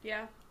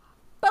 Yeah.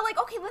 But, like,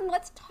 okay, then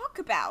let's talk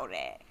about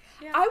it.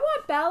 Yeah. I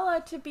want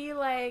Bella to be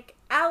like,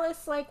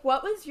 Alice, like,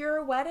 what was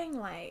your wedding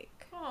like?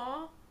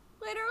 Aw.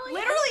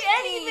 Literally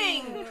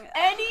anything.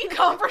 Any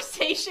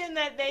conversation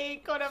that they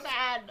could have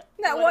had.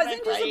 That would have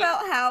wasn't been just great.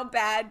 about how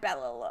bad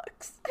Bella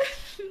looks.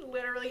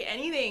 Literally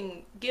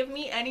anything. Give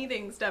me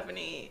anything,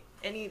 Stephanie.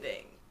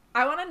 Anything.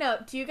 I want to know,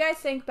 do you guys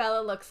think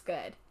Bella looks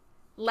good?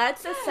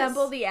 Let's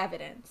assemble the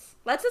evidence.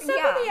 Let's assemble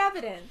Yeah. the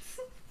evidence.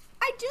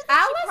 I do think she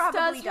Alice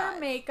probably does her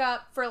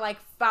makeup for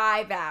like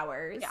 5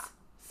 hours. Yeah.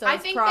 So I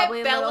it's think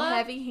probably that a little Bella-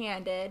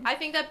 heavy-handed. I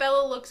think that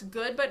Bella looks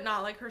good, but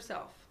not like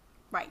herself.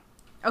 Right.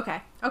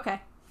 Okay.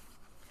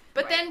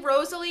 But Right. then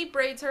Rosalie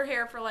braids her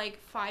hair for like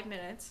 5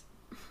 minutes.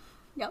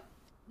 Yep.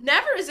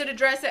 Never is it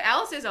addressed that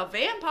Alice is a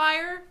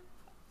vampire.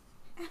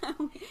 Can't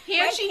Right, she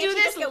can't do she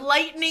this just go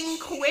lightning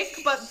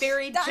quick but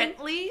very Done.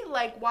 gently?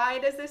 Like, why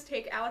does this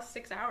take Alice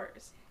 6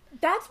 hours?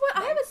 That's what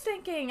I was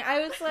thinking. I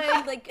was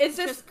like, Like, is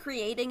this just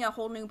creating a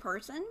whole new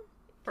person?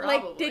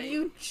 like, did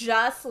you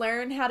just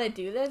learn how to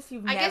do this?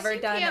 You've I guess never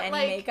you done can't, any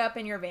like- makeup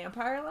in your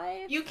vampire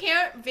life? You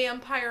can't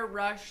vampire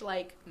rush,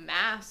 like,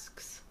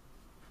 masks.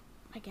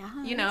 I guess.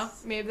 You know,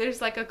 maybe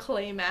there's, like, a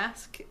clay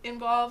mask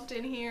involved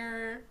in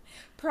here.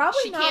 Probably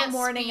She not can't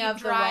morning speed of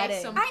the dry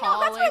wedding. some- I know, that's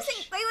what I was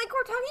polish. saying. Like,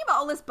 we're talking about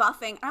all this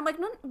buffing. I'm like,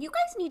 no, you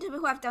guys need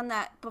to have done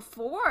that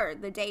before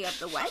the day of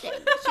the wedding.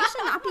 She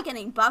should not be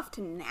getting buffed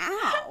now.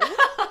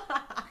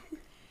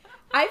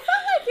 I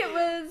felt like it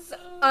was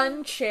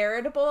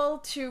uncharitable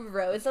to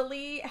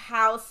Rosalie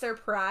how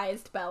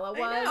surprised Bella was.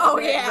 know. Oh,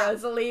 that yeah.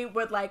 Rosalie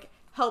would like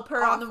help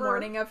her on the Offer.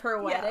 morning of her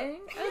Yeah.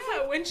 wedding.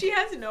 Yeah, when she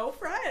has no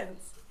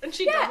friends. And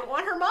she Yeah. doesn't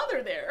want her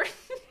mother there.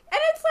 And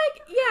it's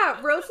like, yeah,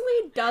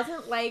 Rosalie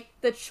doesn't like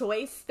the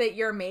choice that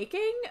you're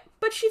making,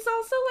 but she's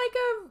also like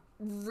a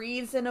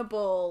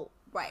reasonable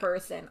Right.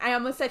 person. I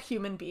almost said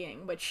human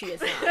being, which she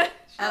is not.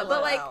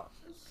 But like, LOL.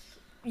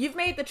 you've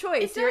made the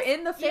choice. It You're does-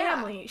 in the yeah,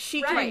 family.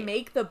 She right. can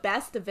make the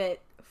best of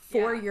it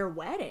for Yeah. your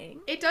wedding.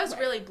 It does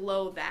really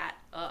blow that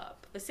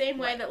up. The same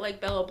way Right. that, like,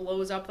 Bella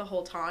blows up the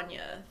whole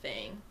Tanya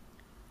thing.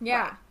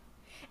 Yeah.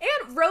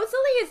 And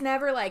Rosalie is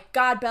never like,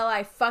 God, Bella,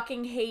 I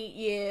fucking hate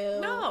you.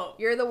 No.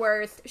 You're the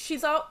worst.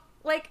 She's all,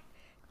 like,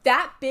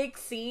 that big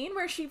scene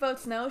where she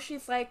votes no,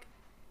 she's like,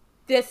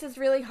 this is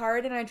really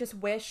hard and I just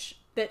wish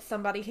that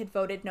somebody had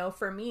voted no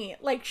for me.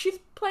 Like, she's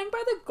playing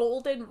by the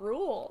golden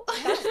rule.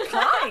 That's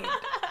kind.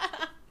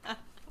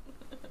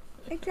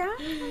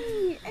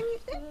 Exactly. I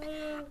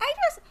mean,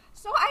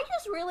 I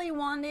just really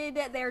wanted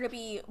there to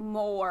be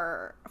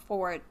more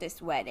for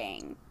this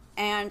wedding.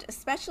 And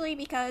especially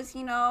because,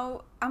 you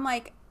know, I'm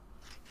like,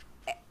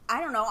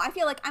 I don't know, I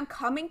feel like I'm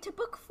coming to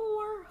book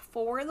 4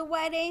 for the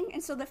wedding.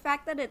 And so the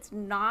fact that it's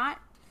not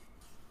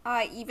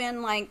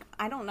even like,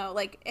 I don't know,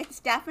 like, it's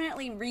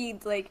definitely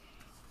reads like,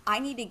 I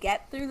need to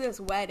get through this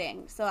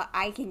wedding so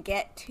I can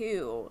get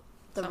to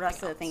the Something rest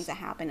of the else. things that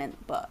happen in the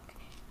book.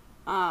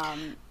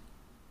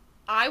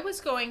 I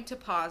was going to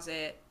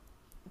posit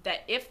that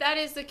if that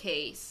is the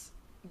case,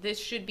 this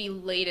should be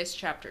latest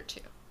chapter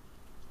 2.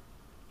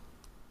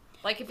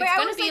 Like, if But it's I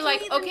gonna was be like, like,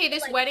 you either okay, need,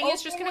 this like, wedding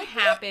is just open gonna with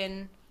it?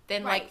 happen,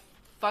 then, Right. like,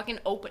 fucking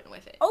open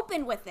with it.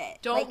 Open with it.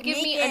 Don't Like, give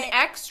make me an it-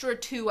 extra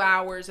 2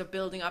 hours of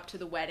building up to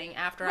the wedding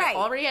after Right. I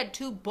already had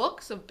 2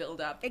 books of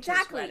build up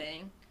Exactly. to this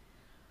wedding.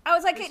 I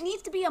was like, Just it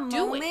needs to be a do it.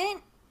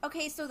 moment.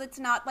 Okay, so that's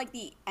not like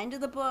the end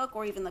of the book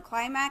or even the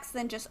climax,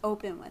 then just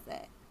open with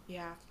it.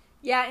 Yeah.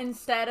 Yeah,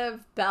 instead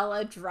of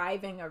Bella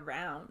driving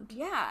around.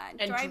 Yeah.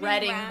 And driving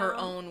dreading her around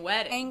own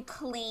wedding. and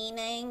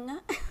cleaning.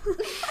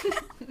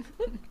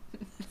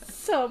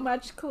 So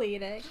much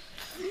cleaning.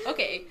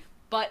 Okay,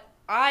 but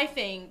I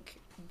think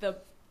the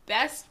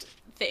best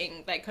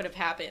thing that could have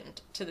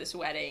happened to this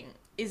wedding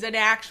is an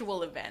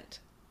actual event.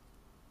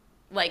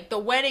 Like, the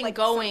wedding Like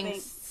going,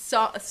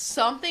 something-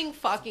 something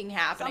fucking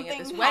happening at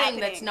this Something wedding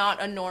that's happening.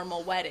 not a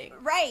normal wedding.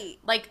 Right.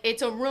 Like,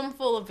 it's a room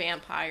full of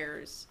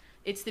vampires.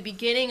 It's the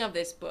beginning of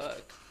this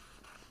book.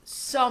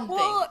 Something.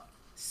 Well,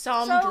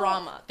 some so-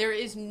 drama. There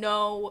is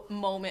no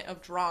moment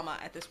of drama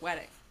at this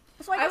wedding.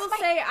 So I, I guess will my-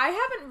 say I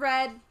haven't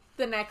read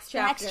the next The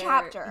next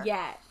chapter.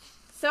 yet.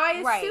 So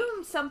I Right.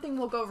 assume something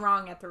will go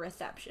wrong at the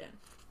reception.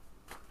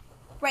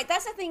 Right,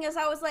 that's the thing is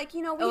I was like,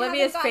 you know, we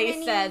Olivia's haven't gotten face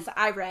any... says,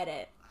 I read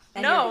it.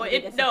 And No, you're gonna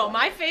be no, disappointed.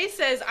 my face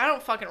says I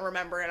don't fucking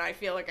remember and I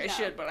feel like I No.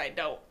 should, but I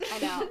don't. I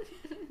know.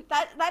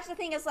 That's the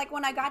thing is, like,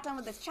 when I got done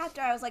with this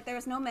chapter, I was like, there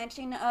was no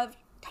mention of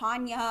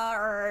Tanya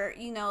or,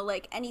 you know,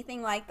 like,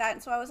 anything like that.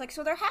 And so I was like,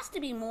 so there has to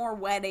be more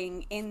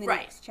wedding in the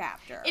Right. next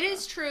chapter. It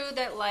is true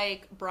that,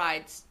 like,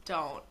 brides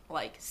don't,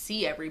 like,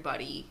 see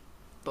everybody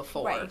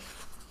before. Right.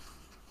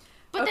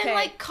 But Okay. then,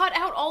 like, cut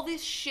out all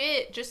this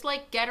shit. Just,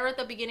 like, get her at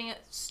the beginning,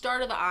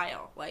 start of the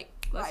aisle. Like,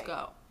 let's Right.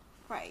 go.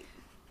 Right.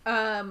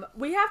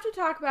 We have to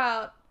talk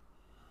about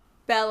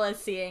Bella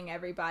seeing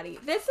everybody.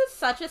 This is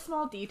such a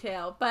small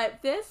detail,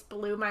 but this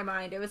blew my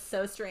mind. It was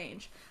so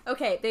strange.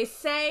 Okay, they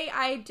say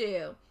I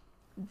do.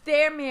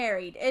 They're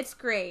married. It's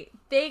great.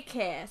 They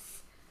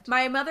kiss.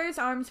 My mother's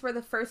arms were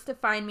the first to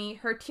find me,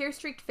 her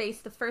tear-streaked face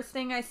the first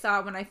thing I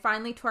saw when I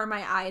finally tore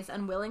my eyes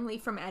unwillingly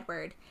from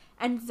Edward.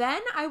 And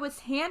then I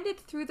was handed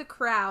through the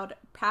crowd,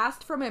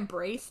 passed from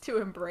embrace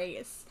to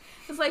embrace.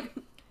 It's like,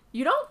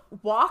 you don't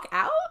walk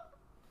out?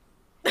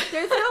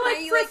 There's no, like,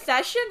 You, like-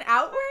 procession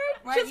outward?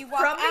 Right, Just you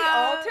walk from the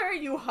out. altar,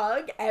 you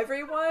hug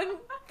everyone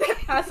that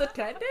has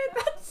attended?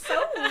 That's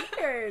so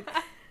weird.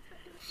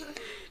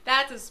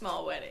 That's a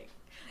small wedding.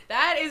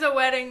 That is a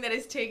wedding that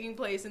is taking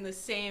place in the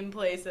same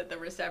place that the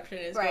reception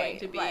is going Right,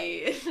 to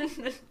be.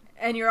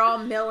 And you're all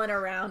milling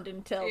around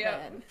until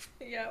Yep.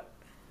 then. Yep.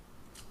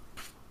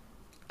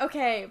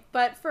 Okay,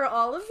 but for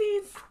all of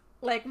these,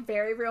 like,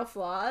 very real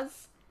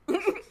flaws,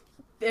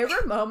 there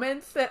were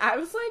moments that I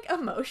was, like,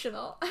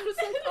 emotional. I was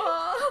like,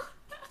 oh.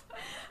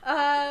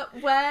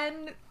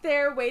 When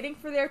they're waiting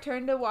for their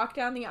turn to walk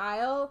down the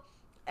aisle,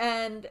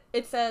 and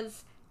it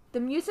says, the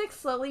music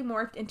slowly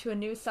morphed into a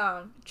new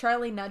song.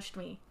 Charlie nudged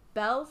me.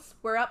 Bells,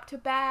 we're up to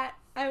bat.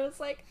 I was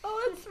like,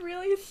 oh, it's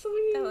really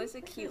sweet. That was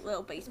a cute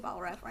little baseball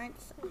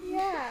reference.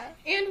 Yeah.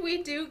 And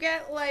we do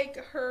get, like,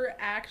 her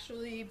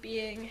actually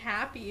being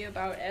happy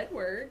about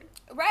Edward.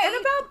 Right.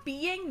 And about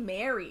being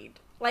married.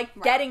 Like,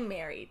 Right. getting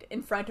married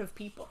in front of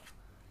people.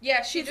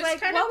 Yeah, she She's just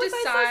like, kind what of was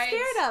decides. I so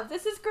scared of?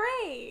 This is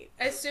great.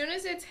 As soon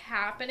as it's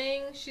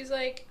happening, she's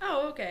like,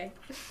 oh, okay.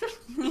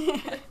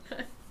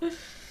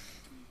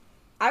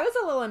 I was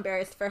a little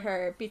embarrassed for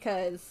her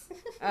because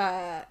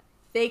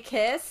they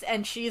kiss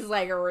and she's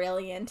like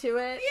really into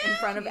it in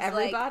front of She's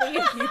everybody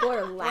and people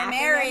are We're laughing.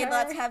 married, at her.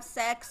 let's have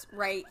sex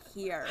right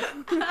here.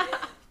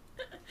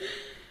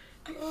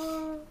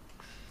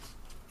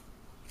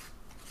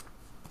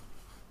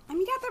 I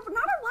mean, yeah, not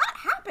a lot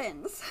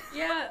happens.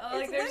 Yeah,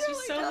 like, It's there's just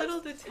literally so just-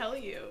 little to tell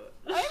you.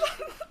 I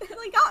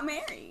literally got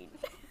married.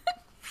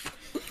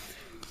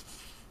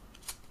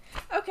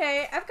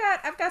 Okay,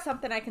 I've got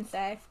something I can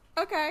say.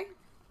 Okay.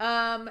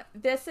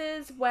 This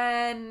is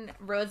when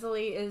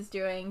Rosalie is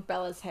doing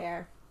Bella's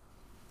hair.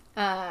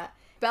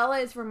 Bella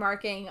is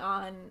remarking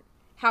on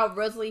how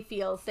Rosalie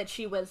feels that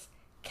she was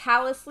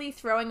callously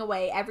throwing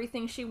away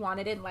everything she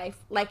wanted in life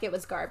like it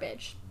was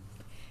garbage.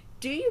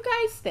 Do you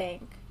guys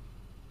think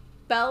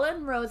Bella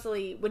and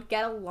Rosalie would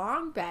get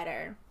along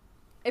better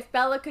if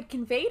Bella could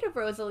convey to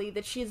Rosalie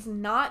that she is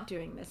not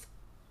doing this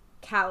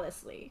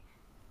callously?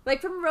 Like,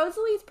 from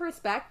Rosalie's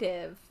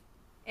perspective,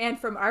 and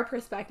from our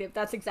perspective,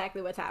 that's exactly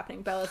what's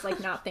happening. Bella's, like,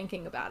 not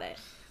thinking about it.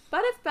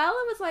 But if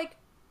Bella was like,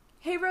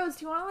 hey, Rose,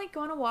 do you want to, like,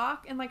 go on a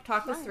walk and, like,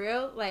 talk this Right.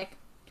 through? Like,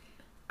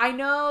 I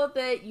know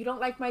that you don't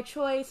like my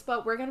choice,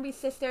 but we're gonna be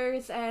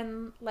sisters,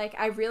 and like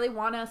I really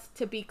want us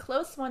to be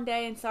close one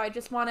day, and so I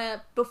just want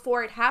to,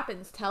 before it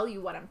happens, tell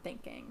you what I'm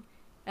thinking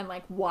and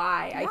like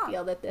why I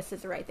feel that this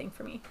is the right thing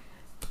for me.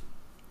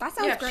 That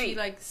sounds great. She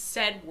like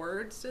said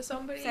words to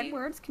somebody. Said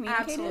words,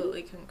 communicated.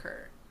 Absolutely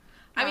concur.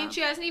 I mean,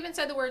 she hasn't even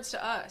said the words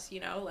to us,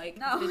 you know, like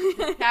No.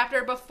 the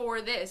chapter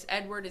before this,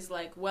 Edward is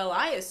like, well,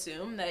 I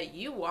assume that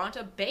you want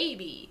a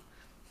baby.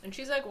 And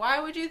she's like, why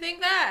would you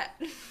think that?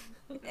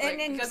 And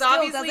then because still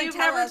obviously doesn't you've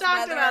tell never us talked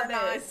whether about or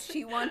not this.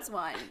 she wants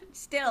one.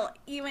 Still,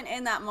 even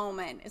in that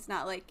moment, it's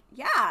not like,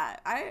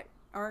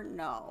 or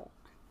no.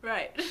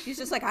 Right. She's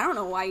just like, I don't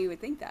know why you would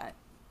think that. ...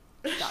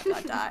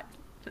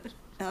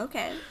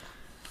 Okay.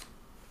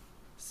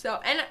 So,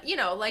 and, you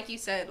know, like you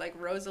said, like,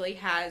 Rosalie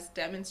has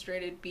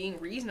demonstrated being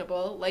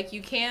reasonable. Like,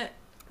 you can't...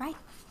 Right.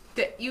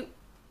 That you...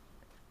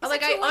 It's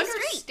like, a I two-way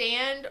street.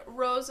 understand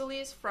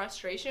Rosalie's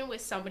frustration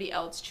with somebody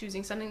else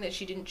choosing something that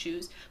she didn't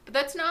choose, but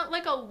that's not,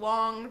 like, a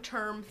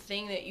long-term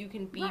thing that you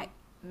can be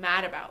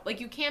mad about. Like,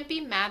 you can't be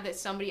mad that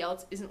somebody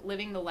else isn't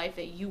living the life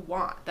that you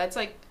want. That's,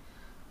 like...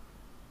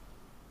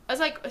 That's,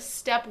 like, a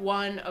step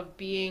one of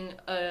being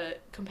a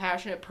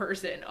compassionate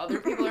person. Other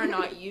people are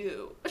not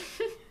you.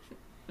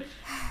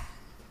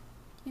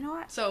 You know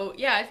what? So,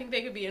 yeah, I think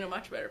they could be in a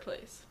much better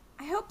place.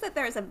 I hope that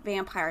there's a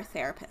vampire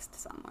therapist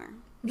somewhere.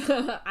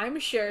 I'm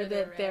sure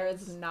that there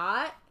there's is.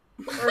 not.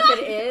 Or if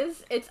it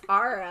is, it's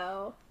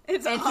Aro.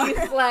 It's And Aro.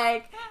 he's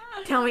like,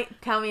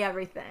 tell me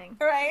everything.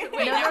 Right?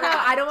 Wait, No,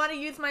 I don't want to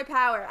use my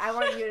power. I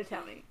want you to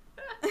tell me.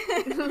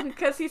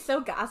 Because he's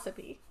so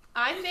gossipy.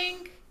 I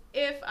think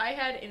if I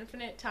had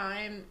infinite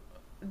time,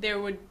 there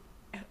would...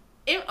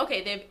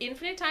 Okay, they have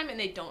infinite time and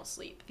they don't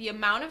sleep. The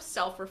amount of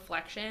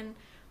self-reflection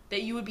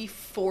that you would be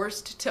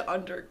forced to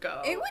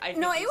undergo, It would I think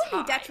no, is it would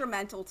high. be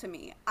detrimental to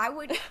me. I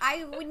would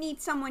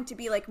need someone to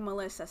be like,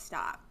 Melissa,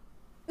 stop.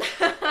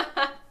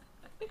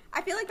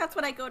 I feel like that's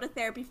what I go to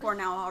therapy for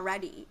now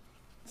already.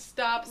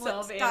 Stop Stop-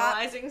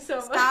 self-analyzing so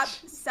Stop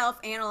much.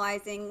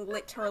 self-analyzing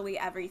literally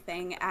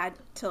everything, add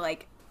to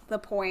like the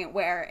point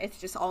where it's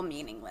just all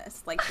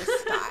meaningless. Like, just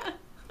stop.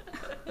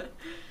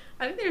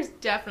 I think there's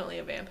definitely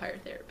a vampire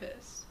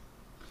therapist.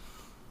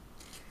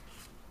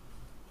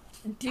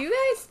 Do you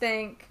guys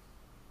think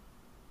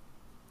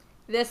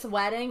this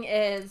wedding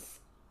is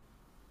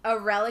a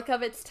relic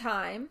of its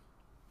time?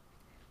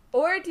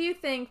 Or do you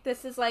think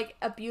this is like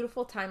a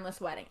beautiful, timeless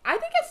wedding? I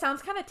think it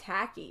sounds kind of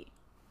tacky.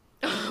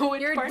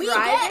 Which You're part's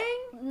driving?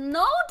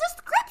 No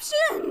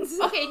descriptions.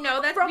 Okay,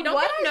 no, that's From we don't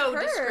what get I've no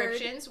heard-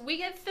 descriptions. We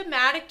get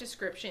thematic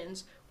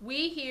descriptions.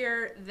 We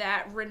hear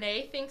that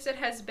Renee thinks it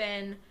has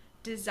been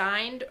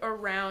designed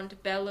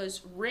around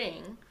Bella's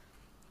ring,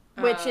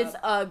 Which is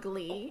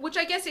ugly. which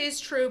I guess is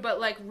true, but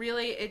like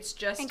really, it's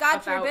just And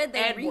God about forbid they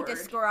Edward.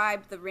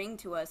 redescribe the ring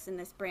to us in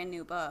this brand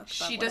new book. but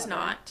She does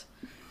whatever.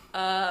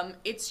 not.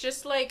 It's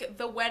just like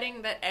the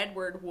wedding that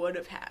Edward would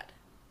have had.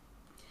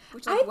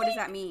 Which, I like, what does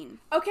think- that mean?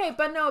 Okay,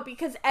 but no,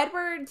 because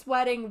Edward's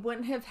wedding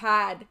wouldn't have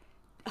had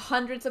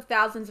hundreds of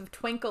thousands of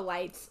twinkle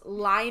lights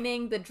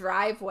lining the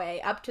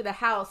driveway up to the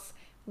house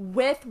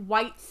with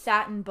white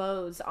satin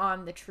bows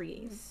on the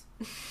trees.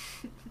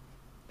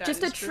 That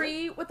Just is a true.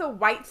 tree with a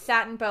white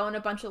satin bow and a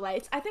bunch of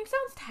lights. I think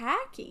sounds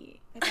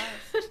tacky. It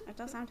does. It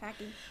does sound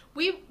tacky.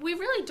 We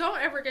really don't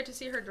ever get to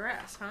see her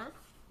dress, huh?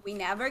 We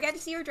never get to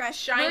see her dress.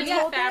 Shiny We're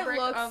told that it fabric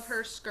looks- of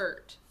her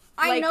skirt.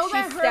 I Like know she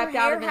that her stepped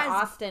out hair of an has.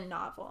 Austen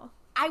novel.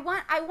 I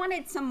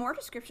wanted some more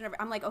description of it.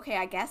 I'm like, okay,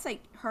 I guess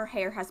like her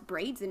hair has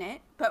braids in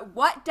it, but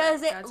what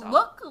does it That's all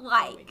look We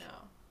like? know.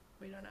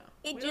 We don't know.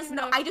 It We just don't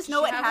no. if- I just does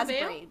know she it have a has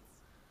veil? braids.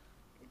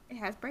 It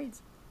has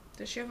braids.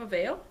 Does she have a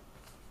veil?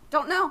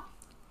 Don't know.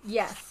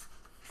 Yes.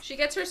 She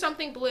gets her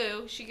something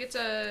blue. She gets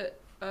a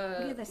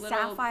get the little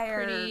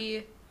sapphire-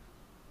 pretty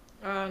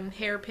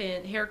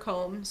hair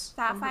combs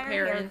from Sapphire her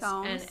hair parents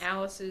combs. and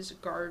Alice's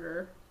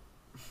garter.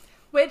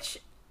 Which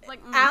Like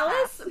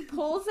Alice pass.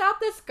 pulls out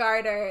this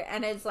garter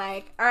and is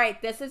like, all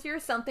right, this is your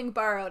something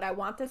borrowed. I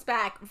want this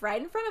back,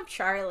 right in front of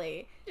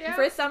Charlie. Yeah. And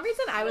for some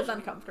reason, I was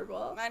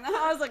uncomfortable. I know.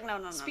 I was like, no.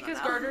 It's because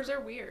no. garters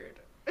are weird.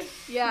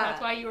 Yeah.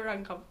 That's why you were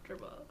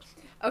uncomfortable.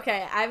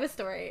 Okay, I have a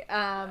story.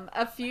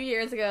 A few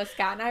years ago,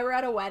 Scott and I were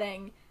at a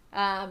wedding,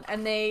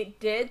 and they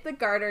did the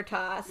garter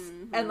toss,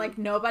 and like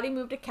nobody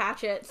moved to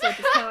catch it, so it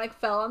just kind of like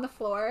fell on the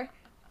floor,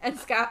 and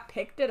Scott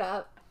picked it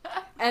up,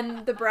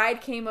 and the bride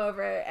came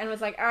over and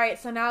was like, "All right,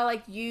 so now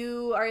like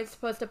you are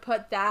supposed to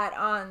put that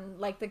on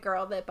like the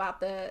girl that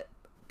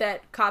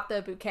caught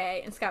the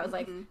bouquet," and Scott was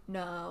like,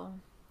 "No,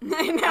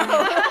 I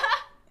know.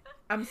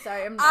 I'm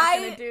sorry, I'm not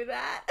gonna I- do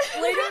that."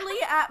 Literally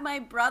at my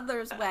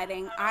brother's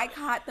wedding, I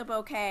caught the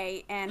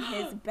bouquet, and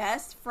his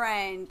best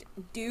friend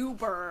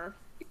Duber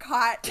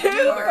caught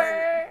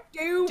Duber.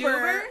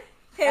 Duber?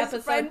 his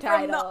Episode friend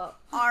title. from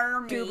the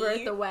army. Duber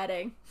at the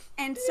wedding.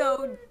 And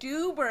so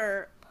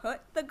Duber put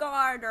the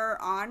garter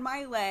on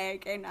my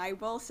leg, and I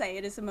will say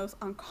it is the most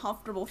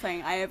uncomfortable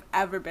thing I have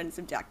ever been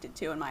subjected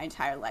to in my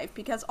entire life,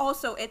 because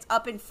also it's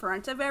up in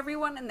front of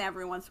everyone and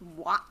everyone's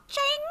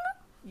watching.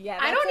 Yeah,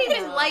 I that's don't a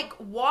even no. like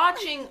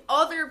watching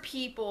other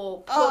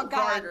people put Oh, God.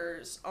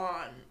 garters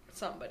on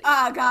somebody.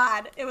 Oh,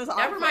 God. It was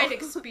awful. Never mind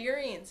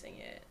experiencing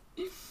it.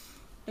 It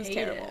was Hate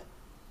terrible. it.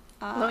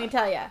 Let me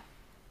tell you,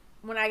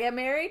 when I get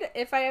married,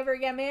 if I ever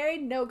get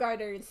married, no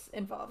garters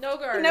involved. No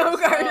garters. No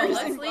garters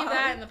Let's leave involved.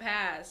 that in the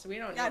past. We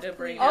don't Yes, need to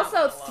bring please. that Also,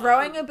 one along.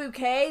 throwing a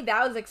bouquet,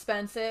 that was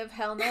expensive.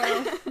 Hell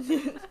no.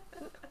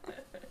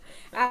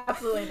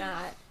 Absolutely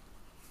not.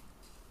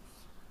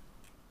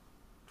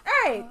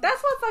 Alright,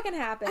 that's what fucking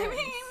happened. I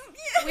mean,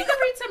 We can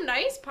read some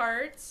nice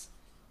parts.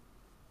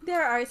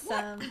 There are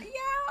some.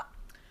 yeah.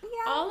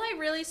 All I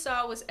really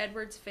saw was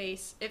Edward's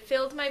face. It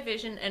filled my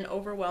vision and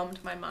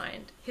overwhelmed my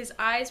mind. His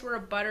eyes were a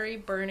buttery,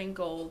 burning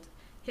gold.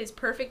 His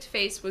perfect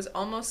face was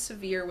almost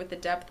severe with the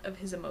depth of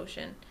his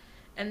emotion.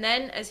 And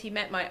then, as he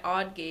met my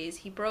odd gaze,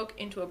 he broke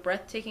into a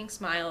breathtaking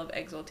smile of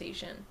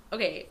exultation.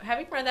 Okay,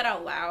 having read that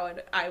out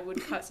loud, I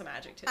would cut some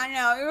adjectives. I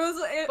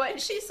know.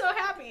 But she's so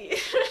happy.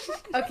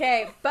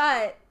 Okay,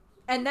 but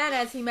and then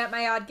as he met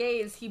my odd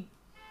gaze,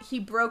 he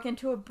broke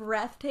into a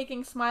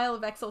breathtaking smile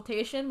of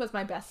exultation was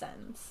my best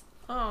sentence.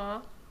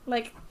 Aw.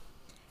 Like,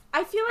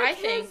 I feel like I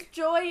his think-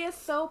 joy is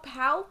so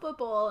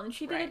palpable, and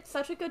she did Right.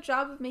 such a good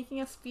job of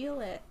making us feel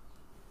it.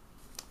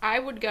 I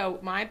would go,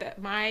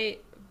 my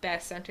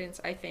best sentence,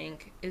 I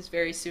think, is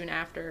very soon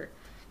after.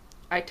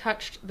 I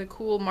touched the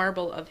cool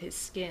marble of his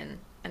skin,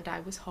 and I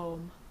was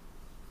home.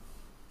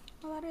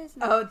 Well, that is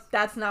nice. Oh,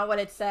 that's not what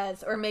it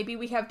says. Or maybe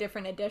we have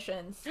different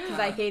editions, because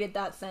I hated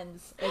that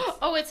sentence. It's,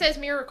 Oh, it says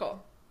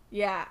miracle.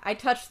 yeah, I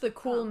touched the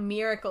cool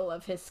miracle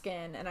of his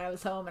skin, and I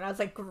was home, and I was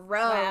like,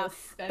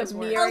 gross. that the is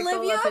worse. miracle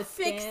Olivia of his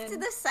fixed skin.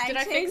 the Did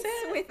I fix sentence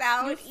it?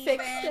 without You even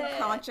fixed it.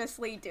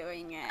 consciously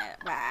doing it.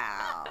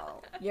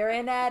 Wow. You're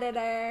an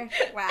editor.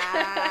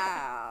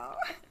 Wow.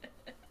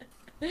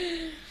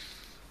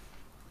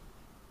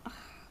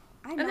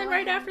 And then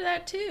right after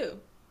that, too.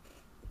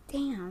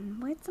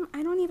 Damn,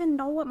 I don't even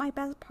know what my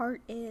best part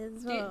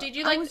is. Did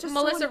you I like, was just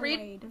Melissa, so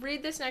read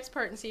annoyed. this next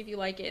part and see if you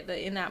like it,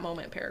 the in that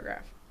moment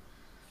paragraph.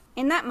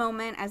 In that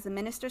moment, as the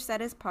minister said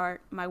his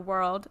part, my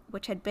world,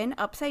 which had been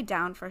upside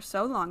down for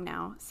so long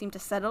now, seemed to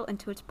settle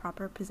into its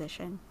proper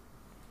position.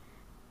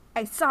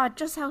 I saw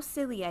just how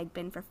silly I'd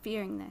been for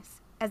fearing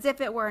this, as if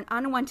it were an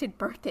unwanted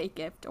birthday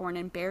gift or an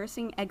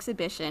embarrassing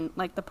exhibition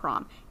like the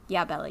prom.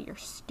 Yeah, Bella, you're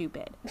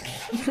stupid.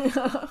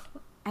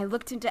 I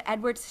looked into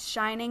Edward's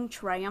shining,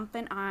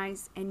 triumphant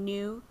eyes and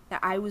knew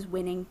that I was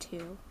winning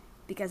too,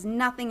 because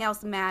nothing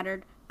else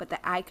mattered but that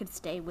I could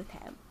stay with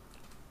him.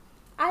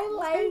 I That's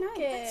like very nice.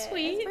 it. That's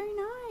sweet. It's very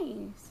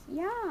nice.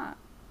 Yeah.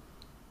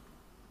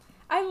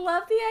 I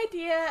love the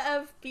idea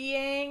of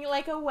being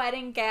like a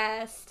wedding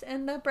guest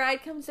and the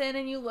bride comes in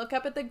and you look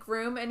up at the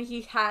groom and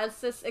he has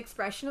this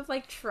expression of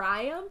like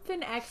triumph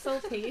and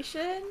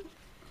exultation.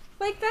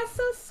 Like, that's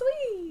so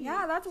sweet.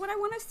 Yeah, that's what I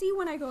want to see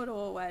when I go to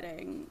a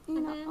wedding. You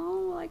know,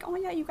 oh, like, oh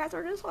yeah, you guys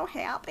are just so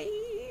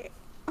happy.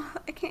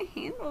 I can't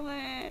handle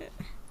it.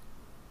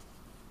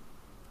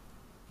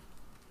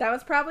 That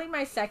was probably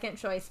my second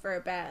choice for a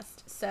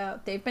best, so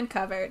they've been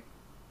covered.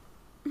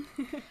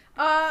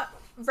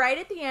 Right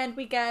at the end,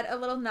 we get a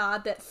little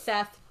nod that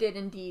Seth did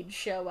indeed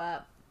show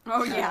up.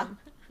 Oh yeah. Um,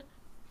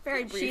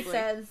 Very briefly. She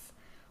says,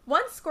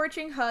 one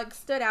scorching hug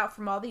stood out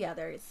from all the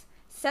others.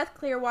 Seth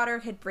Clearwater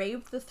had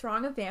braved the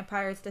throng of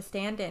vampires to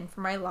stand in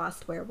for my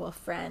lost werewolf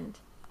friend.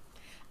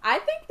 I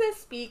think this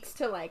speaks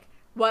to, like,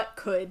 what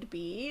could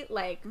be.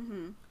 Like,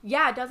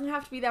 yeah, it doesn't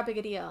have to be that big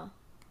a deal.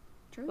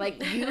 Truly.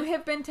 Like, you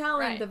have been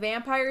telling Right. the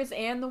vampires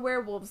and the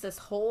werewolves this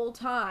whole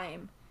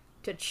time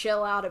to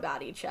chill out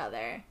about each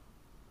other.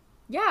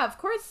 Yeah, of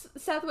course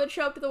Seth would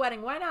show up to the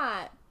wedding. Why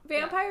not?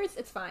 Vampires,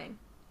 it's fine.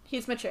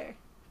 He's mature.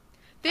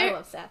 I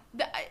love Seth.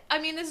 I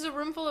mean, this is a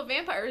room full of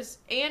vampires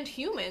and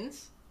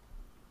humans.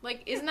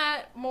 Like, isn't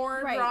that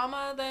more Right.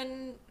 drama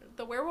than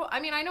the werewolf? I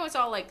mean, I know it's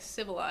all, like,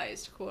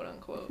 civilized,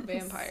 quote-unquote,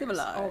 vampires.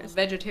 Civilized. All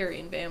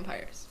vegetarian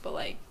vampires. But,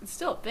 like, it's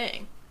still a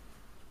thing.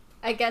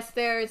 I guess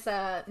there's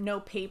no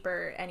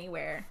paper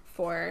anywhere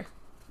for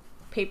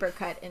paper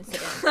cut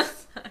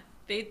incidents.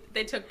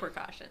 They took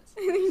precautions.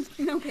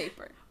 No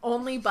paper.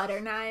 Only butter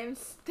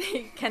knives.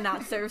 They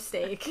cannot serve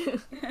steak.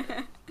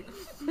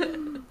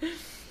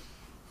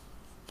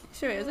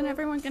 Sure, isn't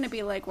everyone gonna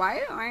be like,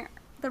 why aren't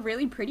the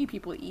really pretty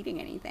people eating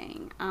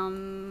anything?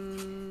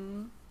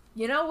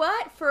 You know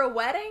what? For a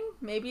wedding,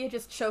 maybe you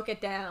just choke it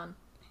down.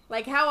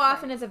 Like, how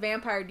often as a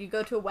vampire do you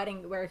go to a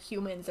wedding where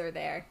humans are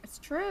there? It's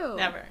true.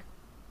 Never.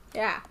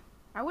 Yeah.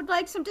 I would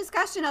like some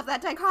discussion of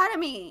that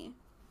dichotomy.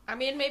 I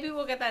mean, maybe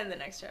we'll get that in the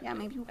next chapter. Yeah,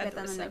 maybe we'll At get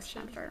that in the next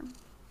reception. chapter.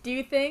 Do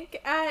you think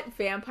at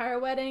vampire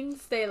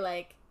weddings they,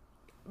 like,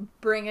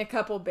 bring a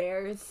couple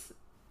bears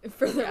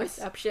for the Yes.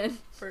 reception?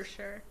 For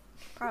sure.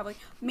 Probably.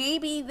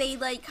 Maybe they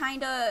like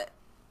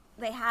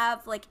they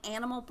have like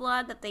animal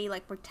blood that they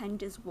like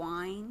pretend is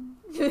wine.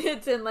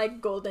 It's in,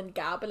 like, golden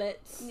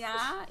goblets.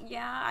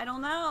 Yeah, I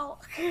don't know.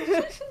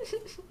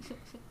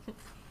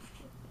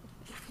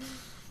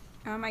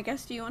 I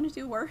guess do you want to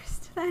do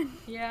worst then?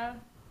 Yeah.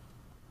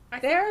 I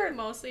There- think we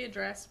mostly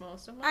addressed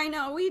most of them. I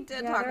know we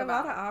did Yeah, talk there are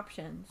about a lot of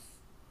options.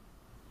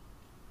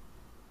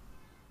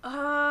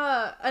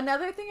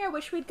 Another thing I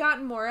wish we'd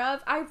gotten more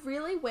of, I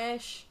really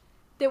wish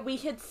that we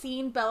had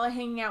seen Bella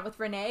hanging out with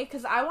Renee,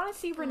 because I want to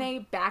see Renee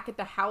back at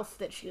the house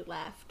that she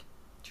left.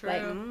 True.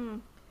 Like,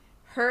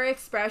 her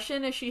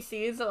expression as she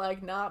sees that,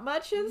 like, not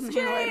much has changed.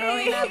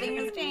 Literally nothing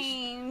has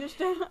changed.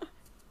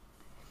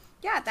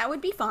 Yeah, that would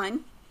be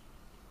fun.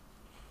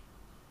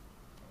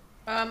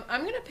 I'm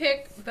gonna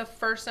pick the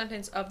first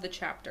sentence of the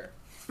chapter,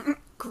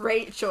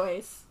 Great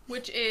choice.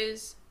 which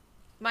is,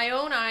 "My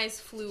own eyes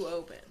flew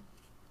open."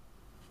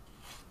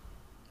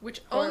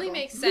 Which only Horrible.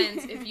 makes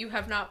sense if you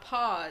have not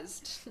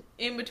paused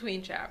in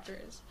between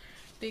chapters.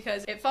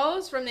 Because it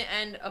follows from the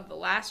end of the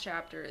last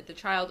chapter, the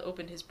child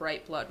opened his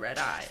bright blood red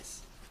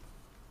eyes.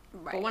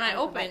 Right. But when I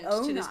opened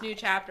to this eyes. new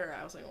chapter,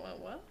 I was like,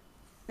 what?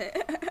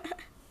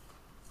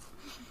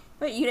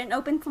 But you didn't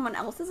open someone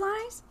else's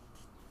eyes?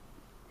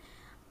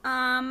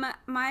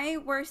 My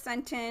worst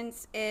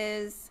sentence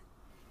is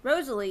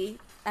Rosalie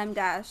M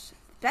dash,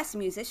 best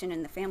musician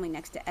in the family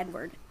next to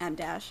Edward M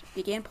dash,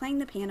 began playing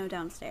the piano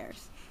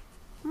downstairs.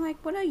 I'm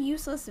like, what a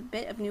useless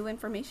bit of new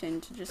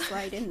information to just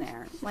slide in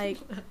there. Like,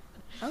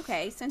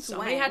 okay, since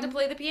Somebody when? had to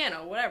play the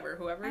piano, whatever,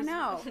 whoever. I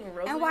know.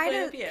 Rosalie And why played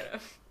does- the piano.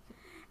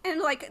 And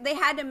like they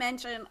had to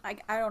mention,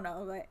 like, I don't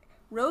know, like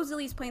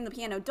Rosalie's playing the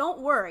piano.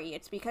 Don't worry,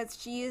 it's because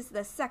she is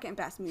the second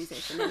best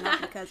musician, and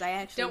not because I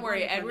actually Don't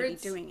worry, wanted her to be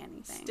Edward's doing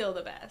anything. Still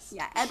the best.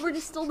 Yeah, Edward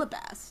is still the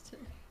best.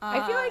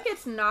 I feel like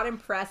it's not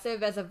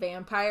impressive as a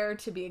vampire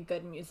to be a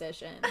good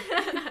musician.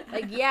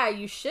 Like, yeah,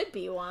 you should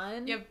be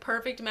one. You have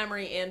perfect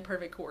memory and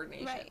perfect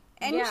coordination. right,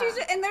 and Yeah.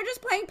 and they're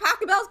just playing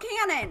Pachelbel's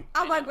Canon.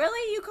 I'm like, know.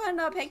 really? You couldn't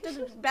have picked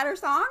a better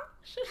song?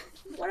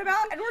 What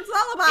about Edward's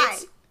Lullaby?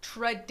 It's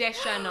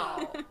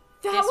traditional.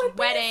 That This would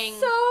wedding- be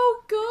so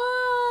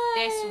good.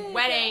 This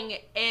wedding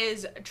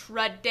is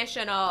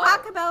traditional.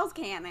 Pachelbel's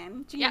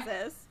Canon. Yeah.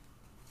 Jesus.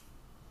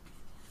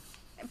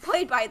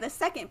 Played by the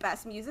second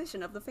best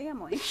musician of the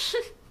family.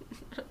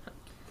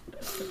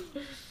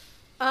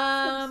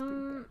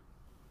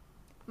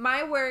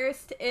 My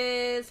worst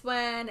is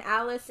when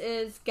Alice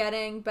is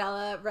getting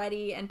Bella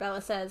ready and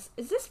Bella says,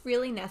 "Is this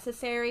really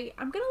necessary?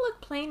 I'm gonna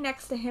look plain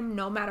next to him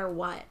no matter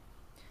what."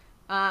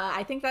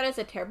 I think that is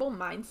a terrible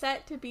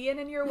mindset to be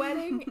in your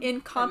wedding,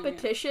 in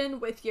competition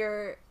with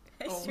your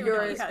Oh,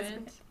 Your my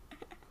husband.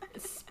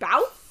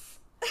 spouse.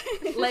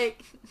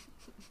 Like,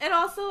 and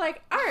also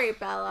like, all right,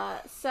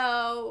 Bella,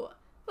 so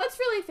let's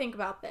really think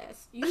about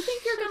this. You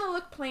think you're gonna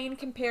look plain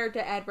compared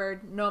to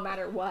Edward no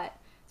matter what,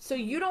 so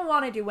you don't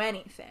want to do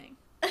anything.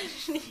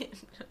 Do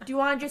you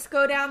want to just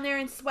go down there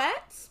in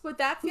sweats? Would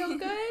that feel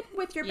good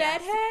with your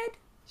Yes. bedhead?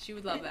 She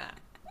would love that.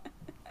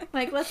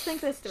 Like, let's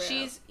think this through.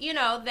 She's,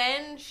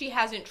 then she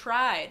hasn't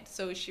tried,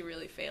 so is she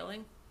really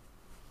failing?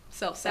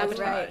 Self-sabotage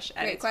right.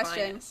 at Great its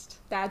question. finest.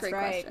 That's Great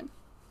right. question.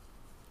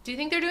 Do you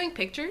think they're doing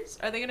pictures?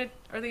 Are they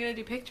gonna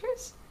do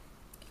pictures?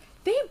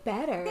 They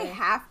better. They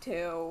have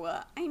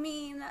to. I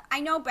mean, I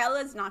know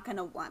Bella's not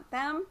gonna want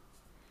them.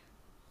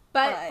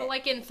 but But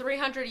like in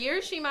 300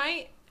 years, she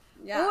might.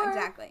 Yeah, Or-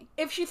 exactly.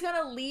 if she's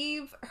gonna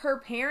leave her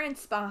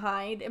parents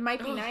behind, it might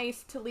be Ugh.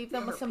 nice to leave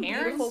them Her with some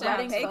parents beautiful to have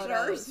wedding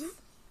pictures. photos.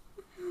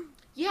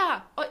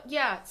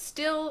 Yeah,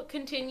 still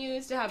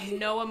continues to have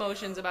no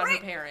emotions about Right.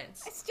 her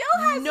parents. Still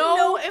has No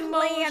no, plan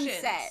emotions.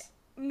 set.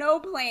 No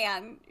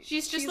plan.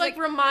 She's just like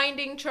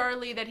reminding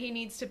Charlie that he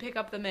needs to pick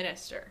up the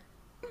minister.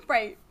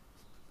 Right.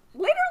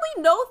 Literally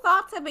no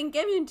thoughts have been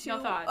given to. No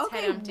thoughts,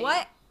 Okay, head empty.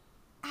 what?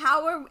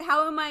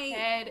 How am I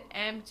Head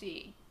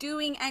empty.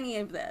 doing any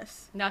of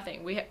this?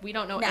 Nothing. We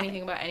don't know Nothing.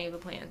 anything about any of the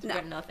plans. We No.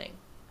 have nothing.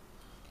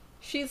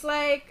 She's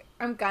like,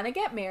 I'm gonna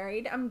get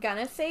married. I'm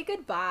gonna say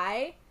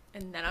goodbye.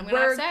 And then I'm gonna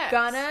have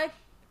sex.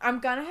 I'm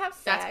gonna have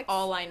sex. That's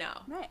all I know.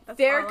 Right. That's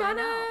They're all I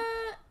gonna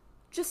know.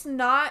 just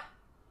not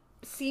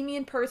see me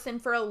in person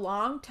for a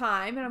long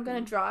time, and I'm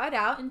gonna draw it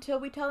out until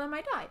we tell them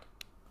I died.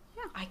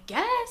 I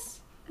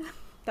guess.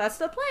 That's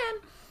the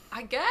plan.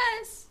 I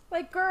guess.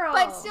 Like, girl.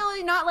 But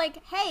still not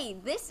like, hey,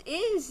 this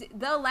is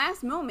the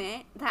last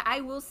moment that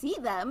I will see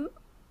them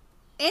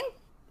in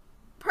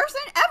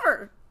person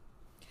ever.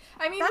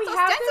 I mean, That's we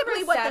have the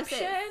ostensibly what this is.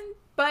 reception,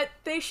 but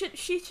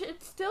she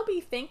should still be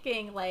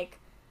thinking like,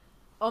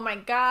 oh my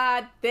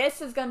god,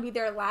 this is gonna be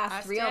their last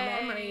Last real day.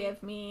 memory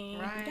of me.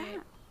 Right. Yeah,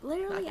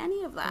 literally Nothing.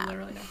 any of that.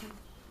 Literally nothing.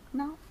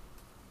 No.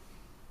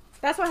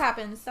 That's what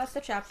happens. That's the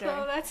chapter.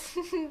 So that's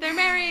they're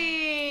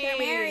married. They're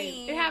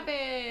married. It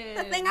happened.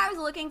 The thing I was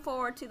looking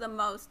forward to the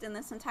most in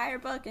this entire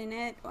book, and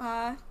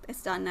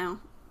it's done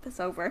now. It's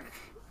over.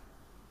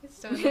 It's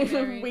done. They're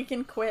married. We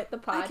can quit the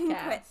podcast. I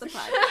can quit the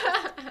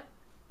podcast.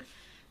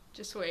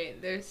 Just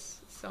wait.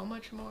 There's so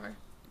much more.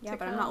 Yeah, to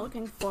but I'm come. not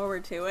looking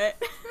forward to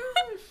it.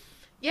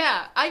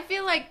 Yeah, I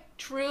feel like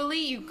truly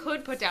you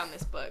could put down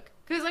this book.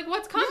 Because, like,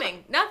 what's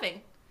coming?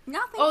 Nothing.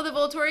 Nothing. Oh, the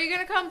Volturi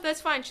gonna come?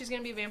 That's fine. She's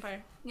gonna be a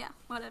vampire. Yeah,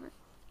 whatever.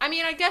 I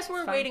mean, I guess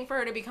we're Fine. waiting for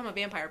her to become a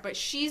vampire, but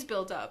she's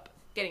built up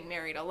getting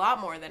married a lot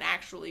more than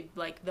actually,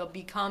 like, the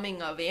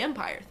becoming a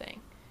vampire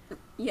thing.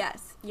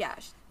 Yes,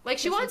 yes. Like,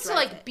 she But she wants to,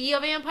 drives like, it. be a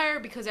vampire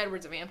because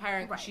Edward's a vampire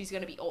and Right. she's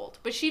gonna be old.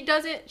 But she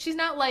doesn't, she's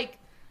not, like,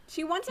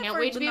 She wants it Can't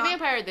for wait to be a not-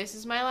 vampire. This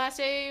is my last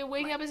day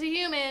waking up as a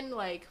human.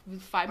 Like,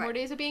 5 more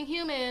days of being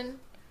human.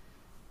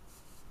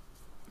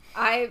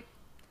 I've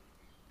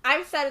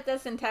said it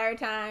this entire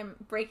time,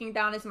 Breaking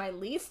Dawn is my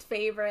least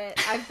favorite.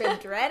 I've been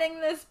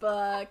dreading this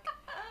book.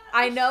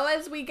 I know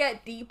as we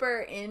get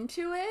deeper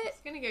into it,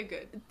 It's gonna get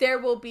good. there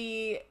will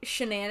be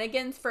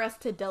shenanigans for us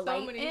to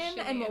delight many in,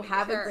 and we'll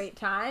have a Sure. great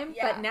time.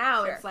 Yeah, but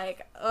now sure. it's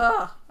like,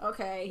 ugh,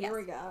 okay, here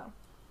Yes. we go.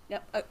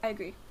 Yep, I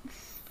agree.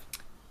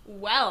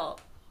 Well,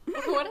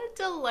 what a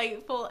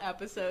delightful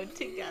episode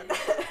together.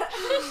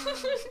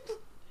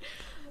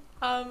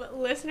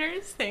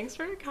 Listeners, thanks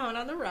for coming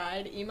on the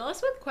ride. Email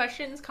us with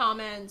questions,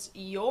 comments,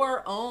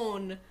 your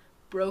own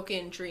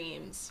broken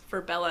dreams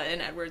for Bella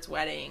and Edward's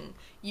wedding,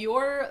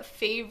 your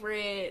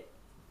favorite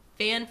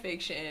fan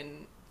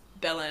fiction,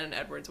 Bella and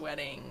Edward's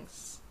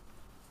weddings,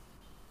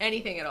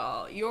 anything at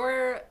all,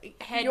 your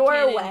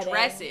headcanon wedding.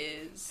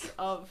 dresses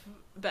of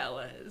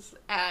Bella's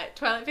at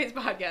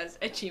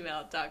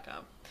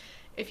twilightfacepodcast@gmail.com.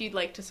 If you'd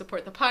like to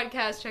support the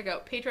podcast, check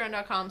out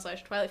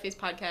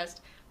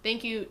patreon.com/twilightfacepodcast.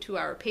 Thank you to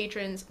our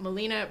patrons,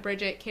 Melina,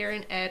 Bridget,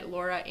 Karen, Ed,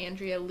 Laura,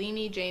 Andrea,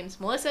 Leanie, James,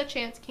 Melissa,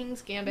 Chance,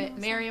 King's Gambit,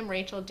 Miriam,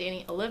 Rachel,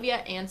 Danny, Olivia,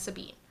 and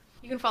Sabine.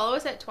 You can follow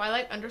us at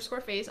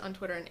Twilight_Face on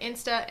Twitter and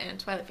Insta, and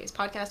Twilight Face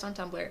Podcast on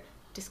Tumblr.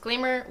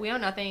 Disclaimer, we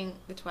own nothing.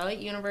 The Twilight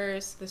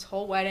universe, this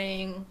whole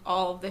wedding,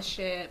 all of this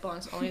shit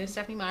belongs only to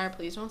Stephenie Meyer.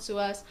 Please don't sue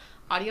us.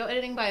 Audio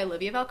editing by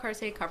Olivia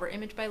Valcarce, cover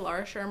image by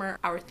Laura Shermer.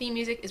 Our theme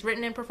music is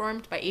written and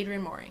performed by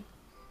Adrian Mooring.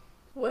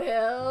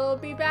 We'll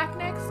be back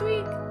next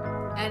week.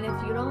 And if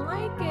you don't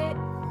like it,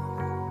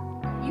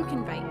 you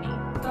can bite me.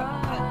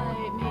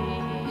 Bye, me.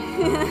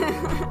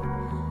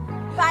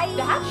 Bye.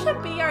 That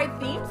should be our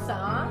theme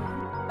song.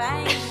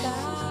 Bye. Bite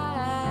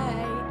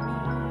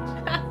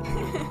me.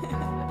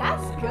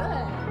 That's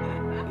good.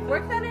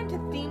 Work that into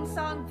theme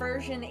song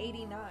version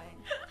 89.